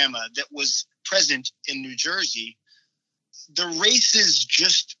Alabama that was present in New Jersey, the races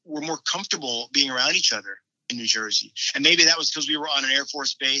just were more comfortable being around each other in New Jersey. And maybe that was because we were on an Air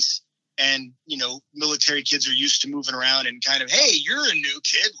Force base and, you know, military kids are used to moving around and kind of, hey, you're a new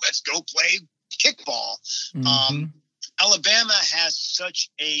kid, let's go play kickball. Alabama has such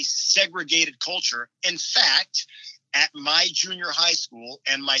a segregated culture. In fact, at my junior high school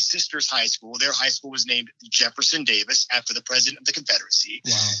and my sister's high school, their high school was named Jefferson Davis after the president of the Confederacy.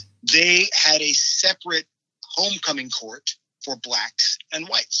 Wow. They had a separate homecoming court for blacks and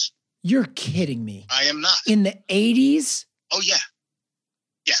whites. You're kidding me. I am not. In the 80s? Oh, yeah.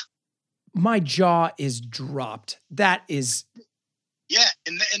 Yeah. My jaw is dropped. That is... Yeah,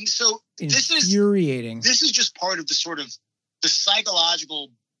 and so infuriating. This is just part of the sort of the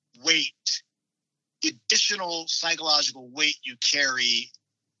psychological weight, the additional psychological weight you carry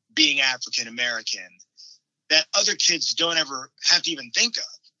being African American that other kids don't ever have to even think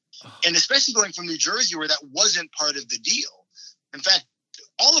of. And especially going from New Jersey where that wasn't part of the deal. In fact,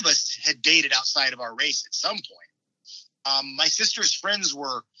 all of us had dated outside of our race at some point. My sister's friends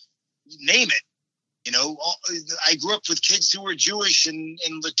were, name it. You know, I grew up with kids who were Jewish and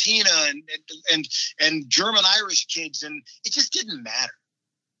Latina and German Irish kids, and it just didn't matter.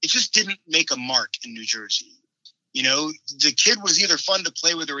 It just didn't make a mark in New Jersey. You know, the kid was either fun to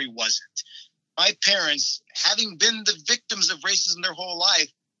play with or he wasn't. My parents, having been the victims of racism their whole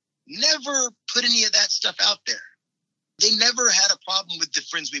life, never put any of that stuff out there. They never had a problem with the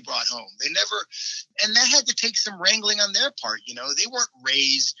friends we brought home. And that had to take some wrangling on their part. You know, they weren't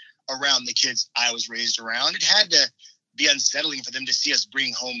raised around the kids I was raised around. It had to be unsettling for them to see us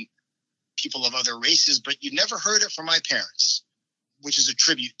bring home people of other races, but you never heard it from my parents, which is a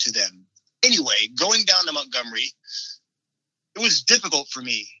tribute to them. Anyway, going down to Montgomery, it was difficult for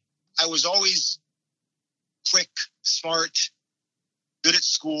me. I was always quick, smart, good at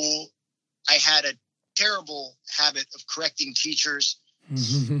school. I had a terrible habit of correcting teachers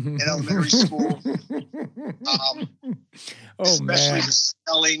in elementary school, especially the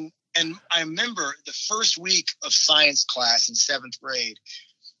spelling. And I remember the first week of science class in 7th grade,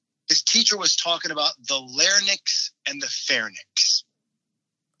 this teacher was talking about the larynx and the pharynx.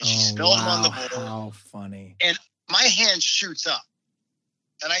 And she spelled them on the board. How funny. And my hand shoots up.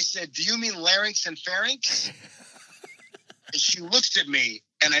 And I said, "Do you mean larynx and pharynx?" And she looks at me,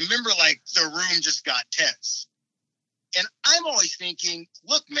 and I remember like the room just got tense. And I'm always thinking,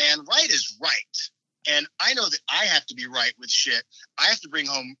 look, man, right is right. And I know that I have to be right with shit. I have to bring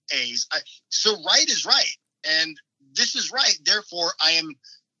home A's. So right is right. And this is right. Therefore,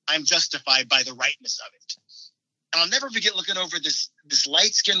 I'm justified by the rightness of it. And I'll never forget looking over this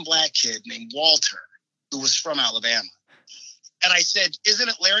light-skinned black kid named Walter, who was from Alabama. And I said, "Isn't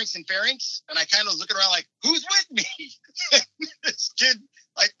it larynx and pharynx?" And I kind of was looking around like, who's with me? This kid,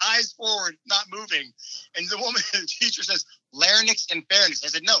 like, eyes forward, not moving. And the teacher says, "Larynx and pharynx." I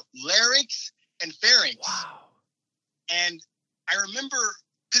said, "No, larynx and pharynx." Wow. And I remember,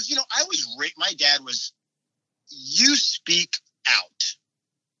 because, I was my dad was, you speak out.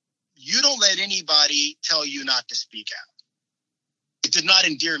 You don't let anybody tell you not to speak out. It did not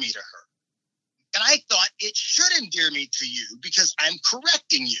endear me to her. And I thought it should endear me to you because I'm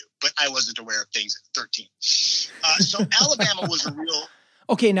correcting you, but I wasn't aware of things at 13. So Alabama was a real...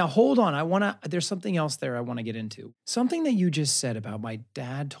 Okay, now hold on. There's something else there I want to get into. Something that you just said about my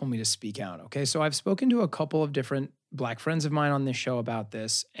dad told me to speak out. Okay, so I've spoken to a couple of different Black friends of mine on this show about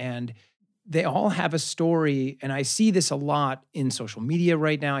this, and they all have a story, and I see this a lot in social media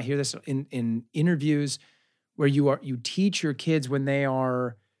right now. I hear this in interviews where you teach your kids when they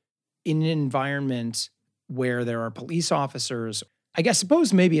are in an environment where there are police officers.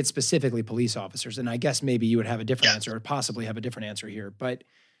 Suppose maybe it's specifically police officers, and I guess maybe you would have a different answer or possibly have a different answer here. But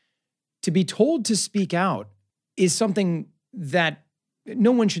to be told to speak out is something that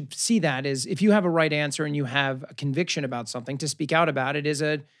no one should see that as, if you have a right answer and you have a conviction about something, to speak out about it is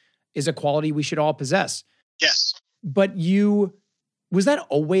a quality we should all possess. Yes. But was that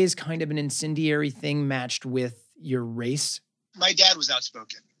always kind of an incendiary thing matched with your race? My dad was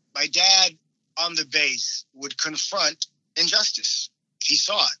outspoken. My dad on the base would confront injustice. He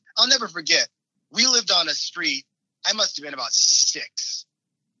saw it. I'll never forget. We lived on a street. I must have been about 6.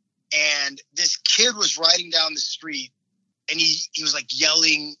 And this kid was riding down the street, and he was like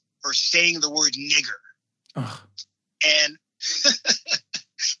yelling or saying the word nigger. Ugh. And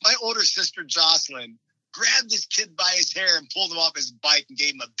my older sister, Jocelyn, grabbed this kid by his hair and pulled him off his bike and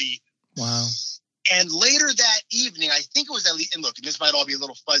gave him a beat. Wow. And later that evening, I think it was at least, and look, this might all be a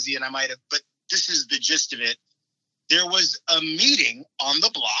little fuzzy and I might have, but this is the gist of it. There was a meeting on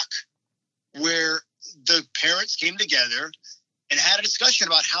the block where the parents came together and had a discussion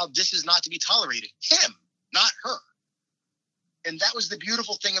about how this is not to be tolerated. Him, not her. And that was the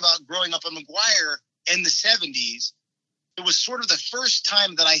beautiful thing about growing up in McGuire in the 70s. It was sort of the first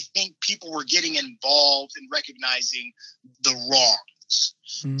time that I think people were getting involved in recognizing the wrongs,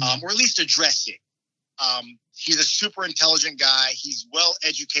 or at least addressing. He's a super intelligent guy. He's well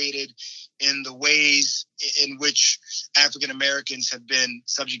educated in the ways in which African Americans have been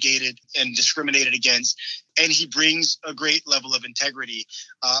subjugated and discriminated against. And he brings a great level of integrity.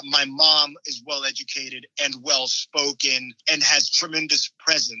 My mom is well educated and well spoken and has tremendous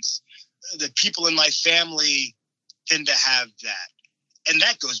presence. The people in my family tend to have that. And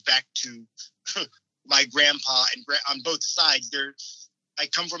that goes back to my grandpa and on both sides. I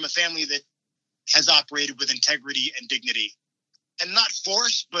come from a family that has operated with integrity and dignity, and not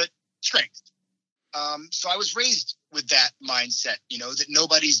force, but strength. So I was raised with that mindset, that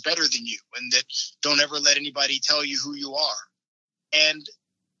nobody's better than you and that don't ever let anybody tell you who you are. And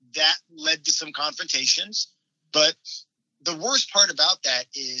that led to some confrontations. But the worst part about that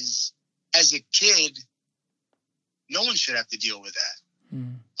is, as a kid, no one should have to deal with that.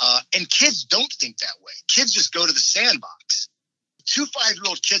 And kids don't think that way. Kids just go to the sandbox. 2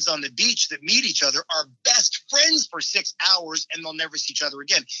 5-year-old kids on the beach that meet each other are best friends for 6 hours and they'll never see each other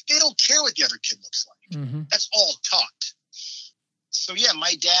again. They don't care what the other kid looks like. Mm-hmm. That's all taught. So yeah,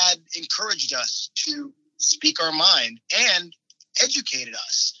 my dad encouraged us to speak our mind and educated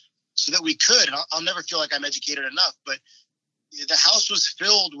us so that we could. And I'll never feel like I'm educated enough, but the house was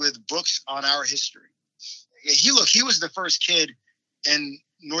filled with books on our history. He was the first kid in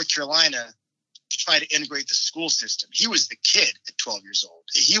North Carolina to try to integrate the school system. He was the kid at 12 years old.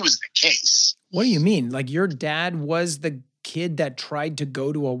 He was the case. What do you mean? Like your dad was the kid that tried to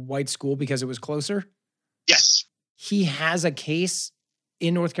go to a white school because it was closer? Yes. He has a case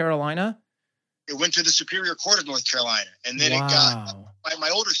in North Carolina? It went to the Superior Court of North Carolina. And then it got, my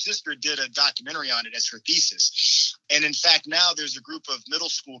older sister did a documentary on it as her thesis. And in fact, now there's a group of middle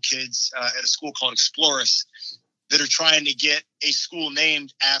school kids at a school called Explorus that are trying to get a school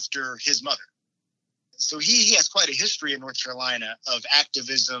named after his mother. So he has quite a history in North Carolina of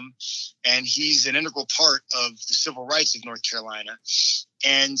activism, and he's an integral part of the civil rights of North Carolina.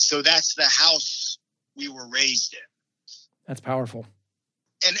 And so that's the house we were raised in. That's powerful.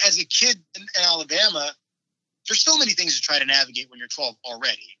 And as a kid in Alabama, there's so many things to try to navigate when you're 12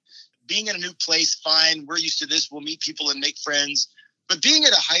 already. Being in a new place, fine, we're used to this, we'll meet people and make friends. But being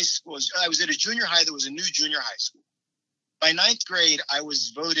at a high school, I was at a junior high that was a new junior high school. By ninth grade, I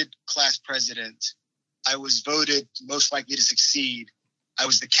was voted class president. I was voted most likely to succeed. I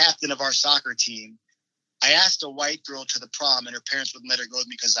was the captain of our soccer team. I asked a white girl to the prom, and her parents wouldn't let her go with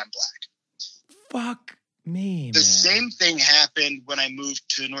me because I'm black. Fuck me, man. The same thing happened when I moved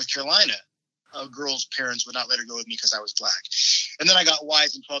to North Carolina. A girl's parents would not let her go with me because I was black. And then I got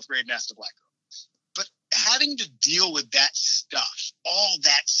wise in 12th grade and asked a black girl. But having to deal with that stuff, all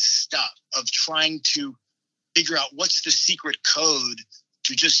that stuff of trying to figure out what's the secret code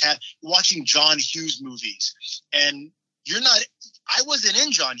to just have, watching John Hughes movies. And I wasn't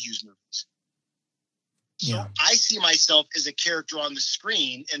in John Hughes movies. So yeah. I see myself as a character on the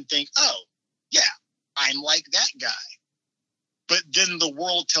screen and think, oh, yeah, I'm like that guy. But then the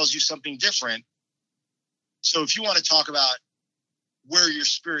world tells you something different. So if you want to talk about where your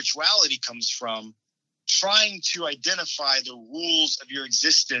spirituality comes from, trying to identify the rules of your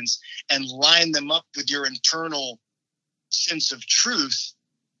existence and line them up with your internal sense of truth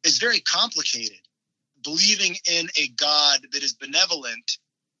is very complicated. Believing in a God that is benevolent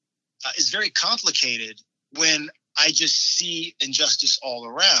is very complicated when I just see injustice all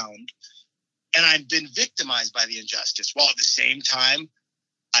around. And I've been victimized by the injustice, while at the same time,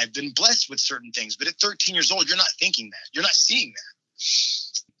 I've been blessed with certain things. But at 13 years old, you're not thinking that. You're not seeing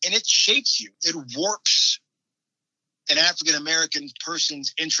that. And it shapes you. It warps an African-American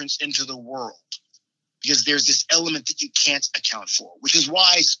person's entrance into the world, because there's this element that you can't account for, which is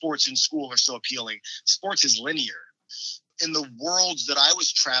why sports in school are so appealing. Sports is linear. In the worlds that I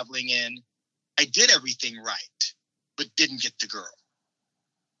was traveling in, I did everything right, but didn't get the girl.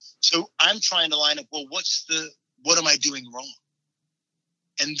 So I'm trying to line up, well, what am I doing wrong?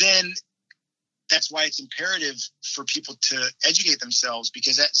 And then that's why it's imperative for people to educate themselves,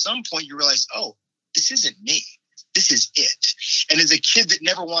 because at some point you realize, oh, this isn't me. This is it. And as a kid that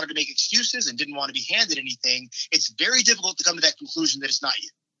never wanted to make excuses and didn't want to be handed anything, it's very difficult to come to that conclusion that it's not you.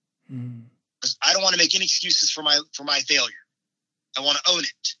 Mm. Because I don't want to make any excuses for my failure. I want to own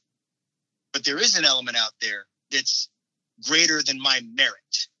it. But there is an element out there that's greater than my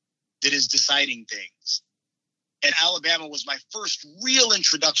merit, that is deciding things. And Alabama was my first real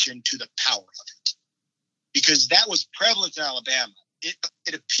introduction to the power of it, because that was prevalent in Alabama. It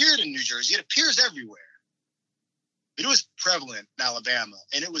appeared in New Jersey. It appears everywhere. But it was prevalent in Alabama,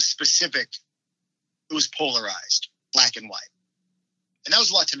 and it was specific. It was polarized, black and white. And that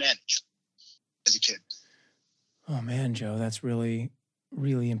was a lot to manage as a kid. Oh, man, Joe, that's really,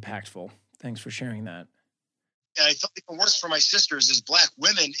 really impactful. Thanks for sharing that. And I felt even worse for my sisters as black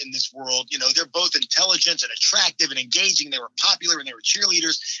women in this world. You know, they're both intelligent and attractive and engaging. They were popular and they were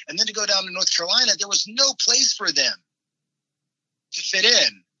cheerleaders. And then to go down to North Carolina, there was no place for them to fit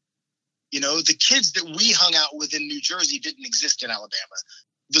in. You know, the kids that we hung out with in New Jersey didn't exist in Alabama.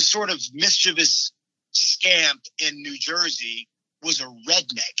 The sort of mischievous scamp in New Jersey was a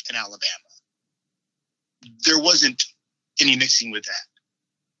redneck in Alabama. There wasn't any mixing with that.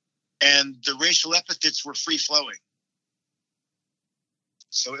 And the racial epithets were free flowing.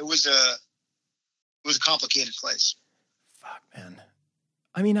 So it was a complicated place. Fuck, man.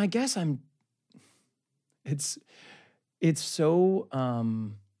 I mean, I guess it's so,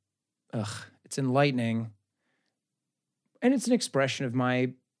 it's enlightening. And it's an expression of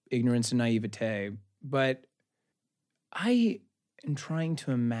my ignorance and naivete. But I am trying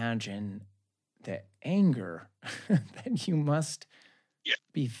to imagine the anger that you must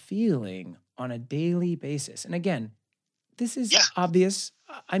be feeling on a daily basis. And again, this is obvious.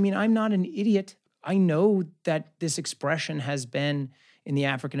 I mean, I'm not an idiot. I know that this expression has been in the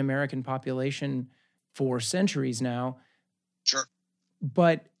African-American population for centuries now. Sure.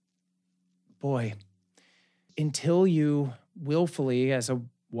 But boy, until you willfully, as a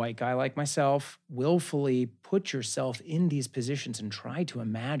white guy like myself, willfully put yourself in these positions and try to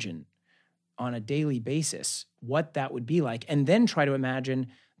imagine on a daily basis what that would be like, and then try to imagine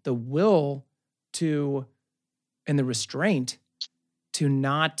the will to and the restraint to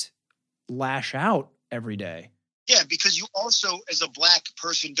not lash out every day. Yeah, because you also, as a Black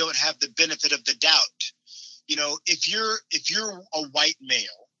person, don't have the benefit of the doubt. You know, if you're a white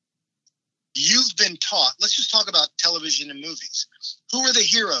male, you've been taught, let's just talk about television and movies. Who were the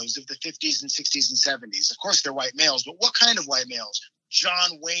heroes of the 50s and 60s and 70s? Of course, they're white males, but what kind of white males?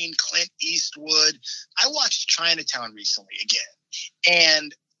 John Wayne, Clint Eastwood. I watched Chinatown recently again.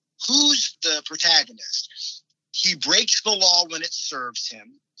 And who's the protagonist? He breaks the law when it serves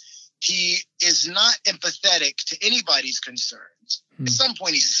him. He is not empathetic to anybody's concerns. At some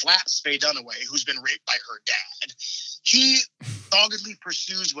point, he slaps Faye Dunaway, who's been raped by her dad. He doggedly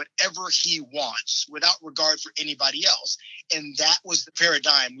pursues whatever he wants without regard for anybody else. And that was the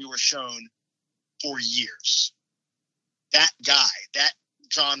paradigm we were shown for years. That guy, that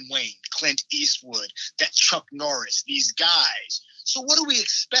John Wayne, Clint Eastwood, that Chuck Norris, these guys. So what do we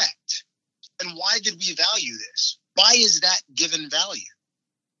expect? And why did we value this? Why is that given value?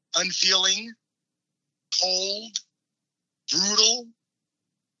 Unfeeling, cold, brutal,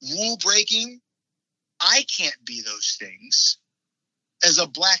 rule breaking. I can't be those things. As a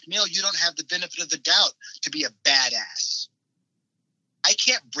Black male, you don't have the benefit of the doubt to be a badass. I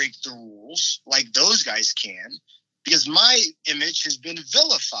can't break the rules like those guys can, because my image has been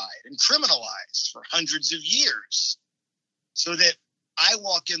vilified and criminalized for hundreds of years, so that I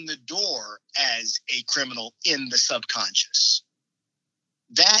walk in the door as a criminal in the subconscious.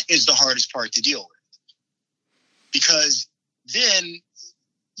 That is the hardest part to deal with, because then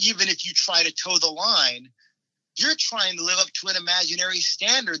even if you try to toe the line, you're trying to live up to an imaginary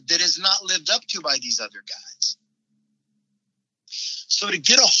standard that is not lived up to by these other guys. So to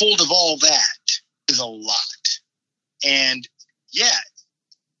get a hold of all that is a lot. And yeah,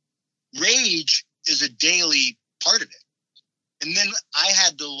 rage is a daily part of it. And then I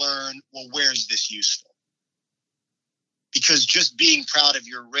had to learn, well, where's this useful? Because just being proud of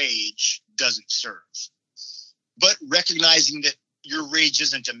your rage doesn't serve. But recognizing that your rage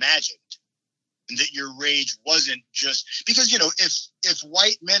isn't imagined, and that your rage wasn't just because, you know, if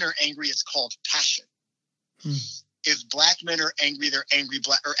white men are angry, it's called passion. If Black men are angry, they're angry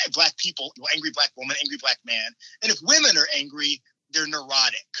Black, or Black people, angry Black woman, angry Black man. And if women are angry, they're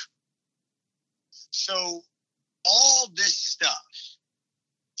neurotic. So all this stuff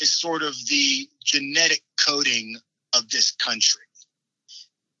is sort of the genetic coding of this country.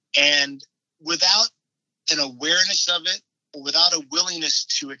 And without an awareness of it, or without a willingness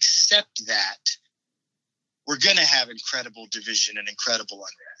to accept that, we're going to have incredible division and incredible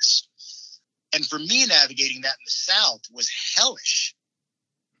unrest. And for me, navigating that in the South was hellish,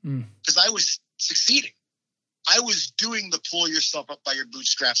 because I was succeeding. I was doing the pull yourself up by your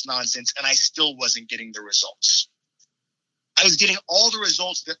bootstraps nonsense, and I still wasn't getting the results. I was getting all the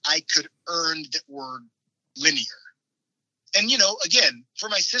results that I could earn that were linear. And, you know, again, for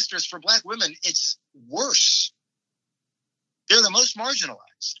my sisters, for Black women, it's worse. They're the most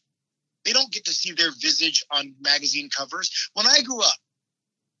marginalized. They don't get to see their visage on magazine covers. When I grew up,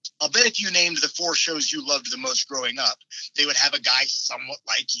 I'll bet if you named the 4 shows you loved the most growing up, they would have a guy somewhat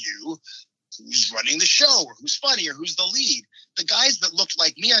like you who's running the show, or who's funny, or who's the lead. The guys that looked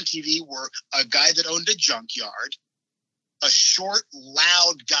like me on TV were a guy that owned a junkyard, a short,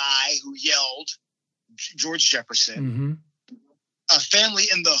 loud guy who yelled, George Jefferson, a family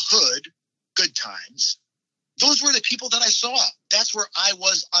in the hood, Good Times. Those were the people that I saw. That's where I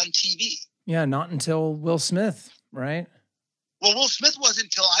was on TV. Yeah, not until Will Smith, right? Well, Will Smith wasn't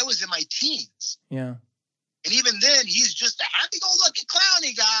until I was in my teens. Yeah. And even then, he's just a happy-go-lucky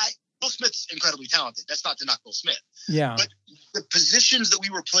clowny guy. Will Smith's incredibly talented. That's not to knock Will Smith. Yeah. But the positions that we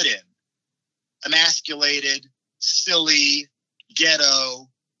were put in, emasculated, silly, ghetto,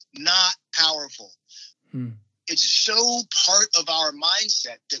 not powerful. It's so part of our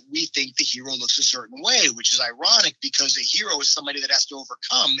mindset that we think the hero looks a certain way, which is ironic because a hero is somebody that has to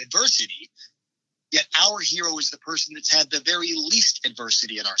overcome adversity. Yet our hero is the person that's had the very least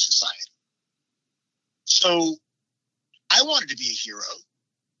adversity in our society. So I wanted to be a hero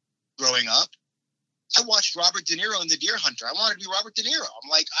growing up. I watched Robert De Niro in The Deer Hunter. I wanted to be Robert De Niro. I'm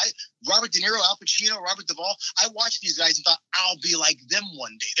like, Robert De Niro, Al Pacino, Robert Duvall. I watched these guys and thought, I'll be like them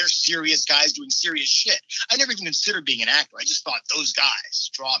one day. They're serious guys doing serious shit. I never even considered being an actor. I just thought those guys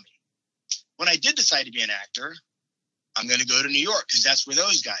draw me. When I did decide to be an actor, I'm going to go to New York because that's where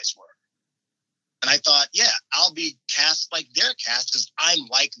those guys were. And I thought, yeah, I'll be cast like they're cast because I'm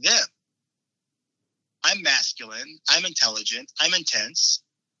like them. I'm masculine. I'm intelligent. I'm intense.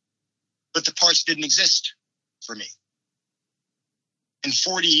 but the parts didn't exist for me. In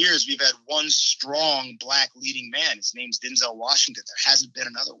 40 years, we've had one strong Black leading man. His name's Denzel Washington. There hasn't been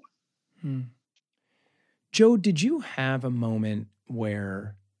another one. Joe, did you have a moment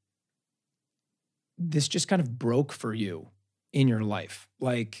where this just kind of broke for you in your life?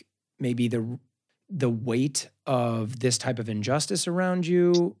 Like maybe the weight of this type of injustice around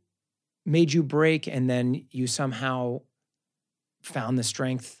you made you break, and then you somehow found the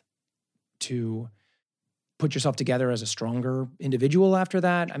strength to put yourself together as a stronger individual after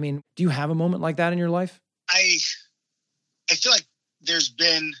that? I mean, do you have a moment like that in your life? I feel like there's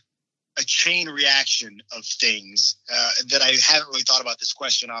been a chain reaction of things that I haven't really thought about this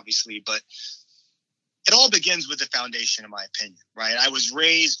question, obviously, but it all begins with the foundation, in my opinion, right? I was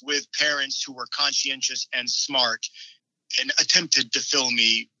raised with parents who were conscientious and smart and attempted to fill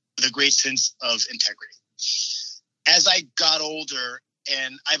me with a great sense of integrity. As I got older,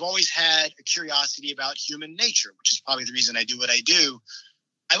 and I've always had a curiosity about human nature, which is probably the reason I do what I do,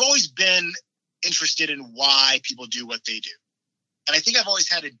 I've always been interested in why people do what they do. And I think I've always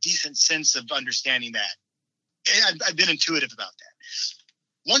had a decent sense of understanding that. And I've been intuitive about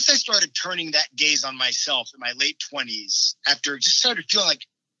that. Once I started turning that gaze on myself in my late 20s, after just started feeling like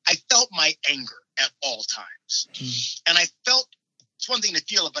I felt my anger at all times. And I felt, it's one thing to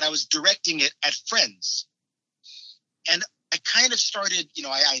feel it, but I was directing it at friends. And I kind of started,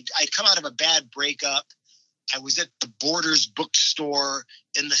 I'd come out of a bad breakup. I was at the Borders bookstore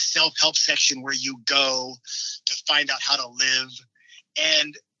in the self-help section where you go to find out how to live.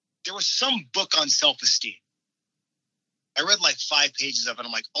 And there was some book on self-esteem. I read like 5 pages of it.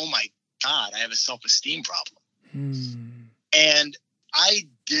 I'm like, oh my God, I have a self-esteem problem. And I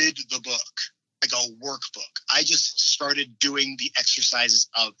did the book, like a workbook. I just started doing the exercises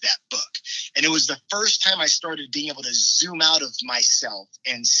of that book. And it was the first time I started being able to zoom out of myself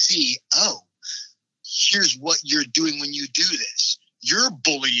and see, oh, here's what you're doing when you do this. You're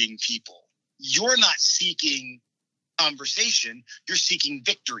bullying people. You're not seeking conversation. You're seeking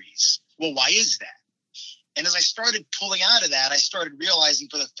victories. Well, why is that? And as I started pulling out of that, I started realizing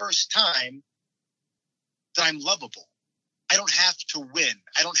for the first time that I'm lovable. I don't have to win.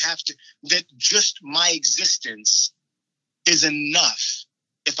 I don't have to, that just my existence is enough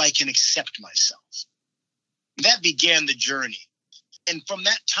if I can accept myself. That began the journey. And from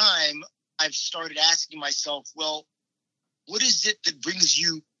that time, I've started asking myself, well, what is it that brings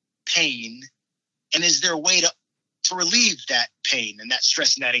you pain? And is there a way to relieve that pain and that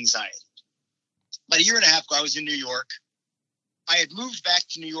stress and that anxiety? About a year and a half ago, I was in New York. I had moved back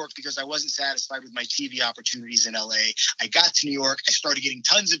to New York because I wasn't satisfied with my TV opportunities in LA. I got to New York. I started getting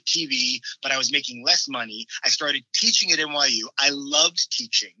tons of TV, but I was making less money. I started teaching at NYU. I loved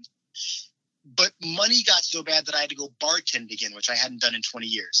teaching, but money got so bad that I had to go bartend again, which I hadn't done in 20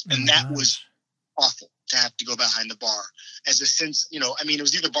 years. And that was awful to have to go behind the bar as a sense, it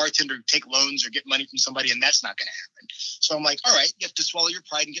was either bartender, take loans or get money from somebody, and that's not going to happen. So I'm like, all right, you have to swallow your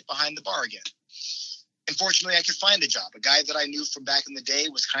pride and get behind the bar again. And fortunately, I could find a job. A guy that I knew from back in the day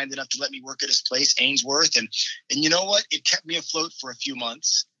was kind enough to let me work at his place, Ainsworth. And you know what? It kept me afloat for a few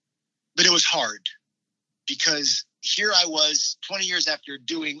months, but it was hard because here I was 20 years after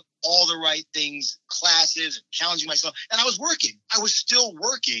doing all the right things, classes, and challenging myself. And I was working. I was still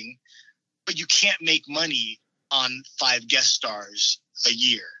working, but you can't make money on 5 guest stars a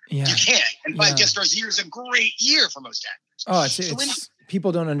year. Yeah. You can't. And 5 guest stars a year is a great year for most actors. Oh,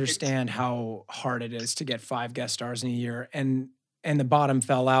 people don't understand how hard it is to get 5 guest stars in a year, and the bottom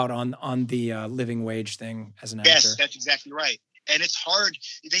fell out on the living wage thing as an actor. Yes, that's exactly right. And it's hard.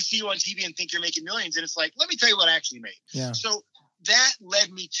 They see you on TV and think you're making millions, and it's like, let me tell you what I actually made. Yeah. So that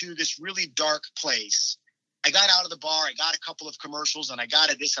led me to this really dark place. I got out of the bar. I got a couple of commercials, and I got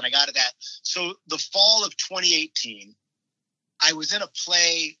at this and I got at that. So the fall of 2018, I was in a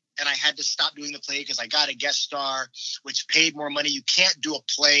play. And I had to stop doing the play because I got a guest star, which paid more money. You can't do a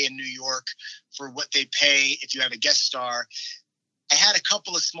play in New York for what they pay if you have a guest star. I had a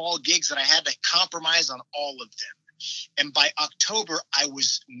couple of small gigs that I had to compromise on all of them. And by October, I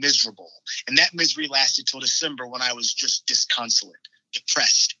was miserable. And that misery lasted till December when I was just disconsolate,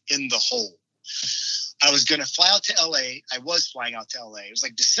 depressed, in the hole. I was going to fly out to LA. I was flying out to LA. It was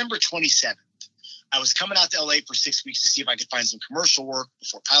like December 27th. I was coming out to LA for 6 weeks to see if I could find some commercial work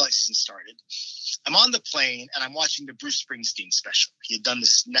before pilot season started. I'm on the plane and I'm watching the Bruce Springsteen special. He had done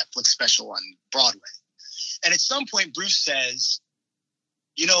this Netflix special on Broadway. And at some point, Bruce says,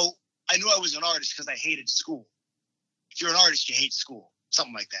 I knew I was an artist because I hated school. If you're an artist, you hate school,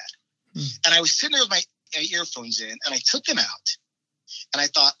 something like that. And I was sitting there with my earphones in and I took them out and I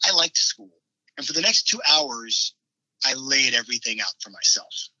thought, I liked school. And for the next 2 hours, I laid everything out for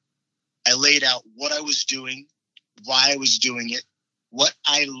myself. I laid out what I was doing, why I was doing it, what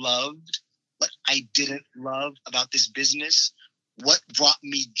I loved, what I didn't love about this business, what brought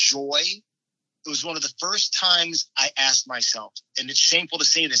me joy. It was one of the first times I asked myself, and it's shameful to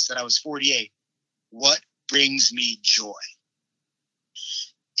say this, that I was 48, what brings me joy?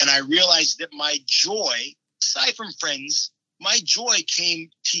 And I realized that my joy, aside from friends, my joy came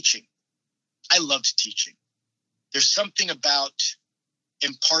teaching. I loved teaching. There's something about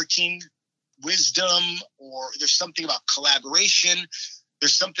imparting wisdom, or there's something about collaboration.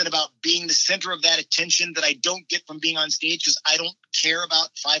 There's something about being the center of that attention that I don't get from being on stage, because I don't care about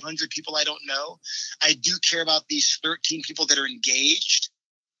 500 people I don't know. I do care about these 13 people that are engaged.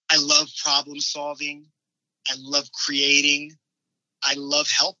 I love problem solving. I love creating. I love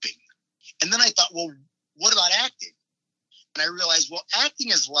helping. And then I thought, well, what about acting? And I realized, well, acting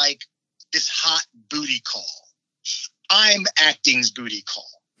is like this hot booty call. I'm acting's booty call.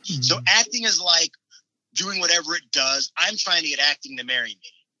 Mm-hmm. So acting is like doing whatever it does. I'm trying to get acting to marry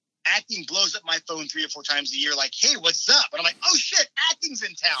me. Acting blows up my phone 3 or 4 times a year like, hey, what's up? And I'm like, oh, shit, acting's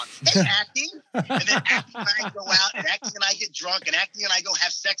in town. Hey, acting. And then acting and I go out, and acting and I get drunk, and acting and I go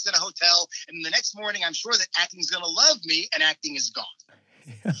have sex in a hotel. And the next morning, I'm sure that acting's going to love me, and acting is gone.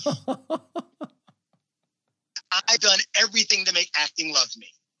 I've done everything to make acting love me.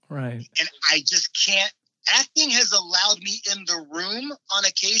 Right. And I just can't. Acting has allowed me in the room on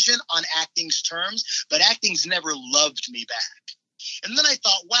occasion on acting's terms, but acting's never loved me back. And then I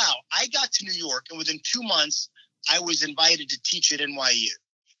thought, wow, I got to New York, and within 2 months, I was invited to teach at NYU.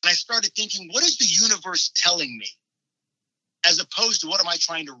 And I started thinking, what is the universe telling me, as opposed to what am I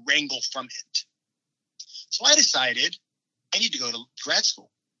trying to wrangle from it? So I decided I need to go to grad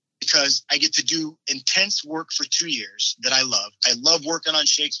school, because I get to do intense work for 2 years that I love. I love working on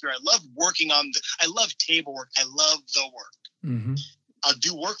Shakespeare. I love I love table work. I love the work. Mm-hmm. I'll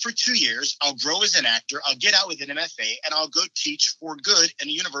do work for 2 years. I'll grow as an actor. I'll get out with an MFA, and I'll go teach for good in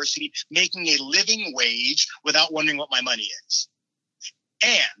a university, making a living wage without wondering what my money is.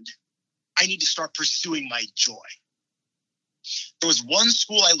 And I need to start pursuing my joy. There was one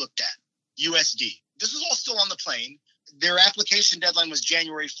school I looked at, USD. This was all still on the plane. Their application deadline was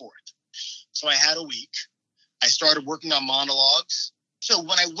January 4th. So I had a week. I started working on monologues. So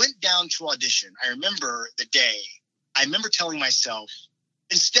when I went down to audition, I remember the day. I remember telling myself,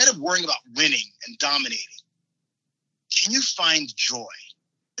 instead of worrying about winning and dominating, can you find joy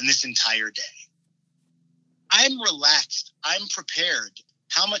in this entire day? I'm relaxed. I'm prepared.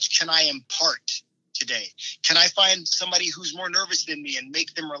 How much can I impart today? Can I find somebody who's more nervous than me and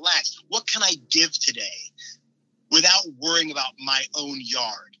make them relax? What can I give today without worrying about my own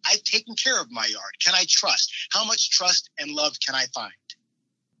yard? I've taken care of my yard. Can I trust? How much trust and love can I find?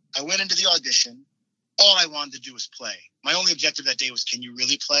 I went into the audition. All I wanted to do was play. My only objective that day was, can you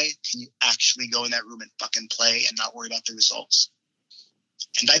really play? Can you actually go in that room and fucking play and not worry about the results?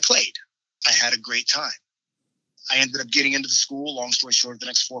 And I played. I had a great time. I ended up getting into the school, long story short, the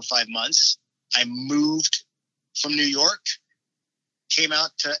next 4 or 5 months. I moved from New York, came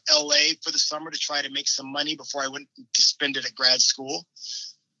out to LA for the summer to try to make some money before I went to spend it at grad school.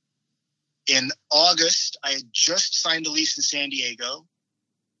 In August, I had just signed a lease in San Diego,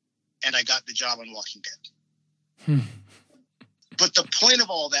 and I got the job on Walking Dead. But the point of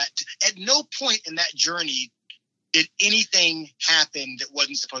all that, at no point in that journey did anything happen that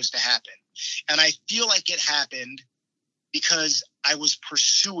wasn't supposed to happen. And I feel like it happened because I was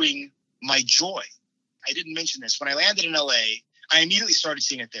pursuing my joy. I didn't mention this. When I landed in LA, I immediately started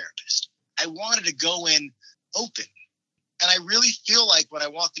seeing a therapist. I wanted to go in open. And I really feel like when I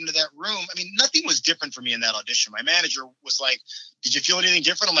walked into that room, I mean, nothing was different for me in that audition. My manager was like, did you feel anything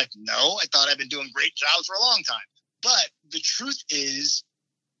different? I'm like, no, I thought I'd been doing great jobs for a long time. But the truth is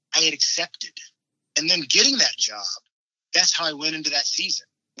I had accepted. And then getting that job, that's how I went into that season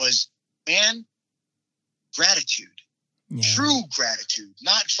was, man, gratitude. Yeah. True gratitude,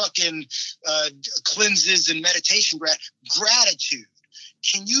 not fucking cleanses and meditation. Gratitude.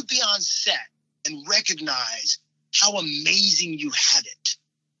 Can you be on set and recognize how amazing you had it?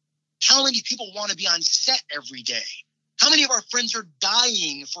 How many people want to be on set every day? How many of our friends are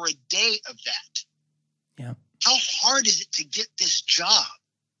dying for a day of that? Yeah. How hard is it to get this job?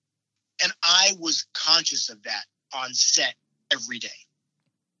 And I was conscious of that on set every day.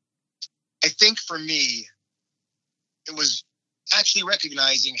 I think for me, it was actually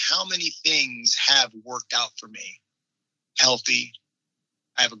recognizing how many things have worked out for me. Healthy.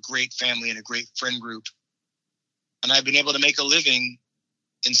 I have a great family and a great friend group. And I've been able to make a living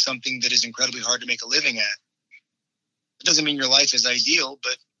in something that is incredibly hard to make a living at. It doesn't mean your life is ideal,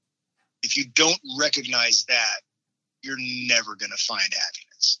 but if you don't recognize that, you're never going to find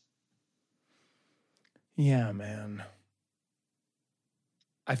happiness. Yeah, man.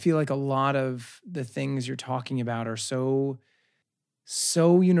 I feel like a lot of the things you're talking about are so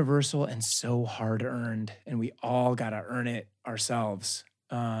universal and so hard earned, and we all got to earn it ourselves.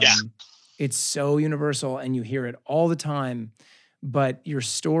 Yeah. It's so universal, and you hear it all the time. But your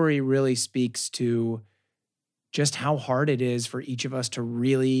story really speaks to just how hard it is for each of us to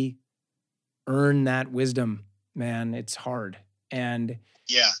really earn that wisdom, man. It's hard. And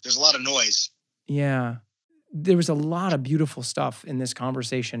yeah, there's a lot of noise. Yeah. There was a lot of beautiful stuff in this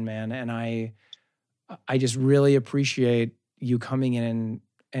conversation, man. And I just really appreciate you coming in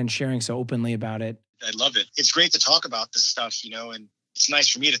and sharing so openly about it. I love it. It's great to talk about this stuff, and it's nice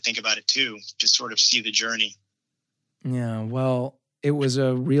for me to think about it too, just sort of see the journey. Yeah, well, it was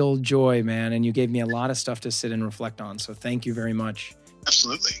a real joy, man. And you gave me a lot of stuff to sit and reflect on. So thank you very much.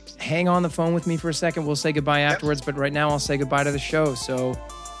 Absolutely. Hang on the phone with me for a second. We'll say goodbye afterwards. But right now I'll say goodbye to the show. So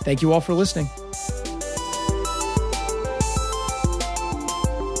thank you all for listening.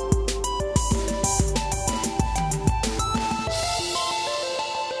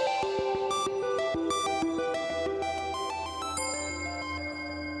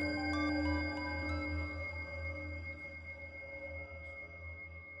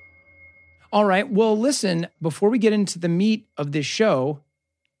 All right. Well, listen, before we get into the meat of this show,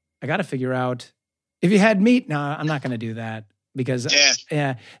 I got to figure out if you had meat. No, I'm not going to do that because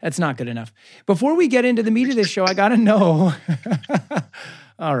yeah, that's not good enough. Before we get into the meat of this show, I got to know.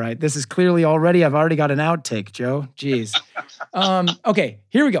 All right. This is clearly I've already got an outtake, Joe. Jeez. Okay,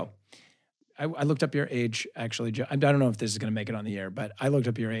 here we go. I looked up your age, actually, Joe. I don't know if this is going to make it on the air, but I looked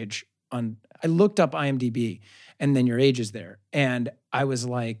up your age I looked up IMDb and then your age is there. And I was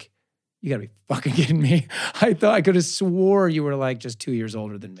like, you gotta be fucking kidding me. I thought I could have swore you were like just 2 years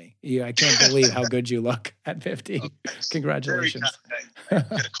older than me. I can't believe how good you look at 50. Okay. Congratulations. I'm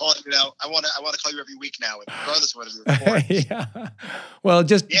gonna call you now. I want to call you every week now, regardless of whether you're recording. Yeah. Well,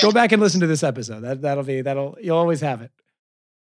 just go back and listen to this episode. You'll always have it.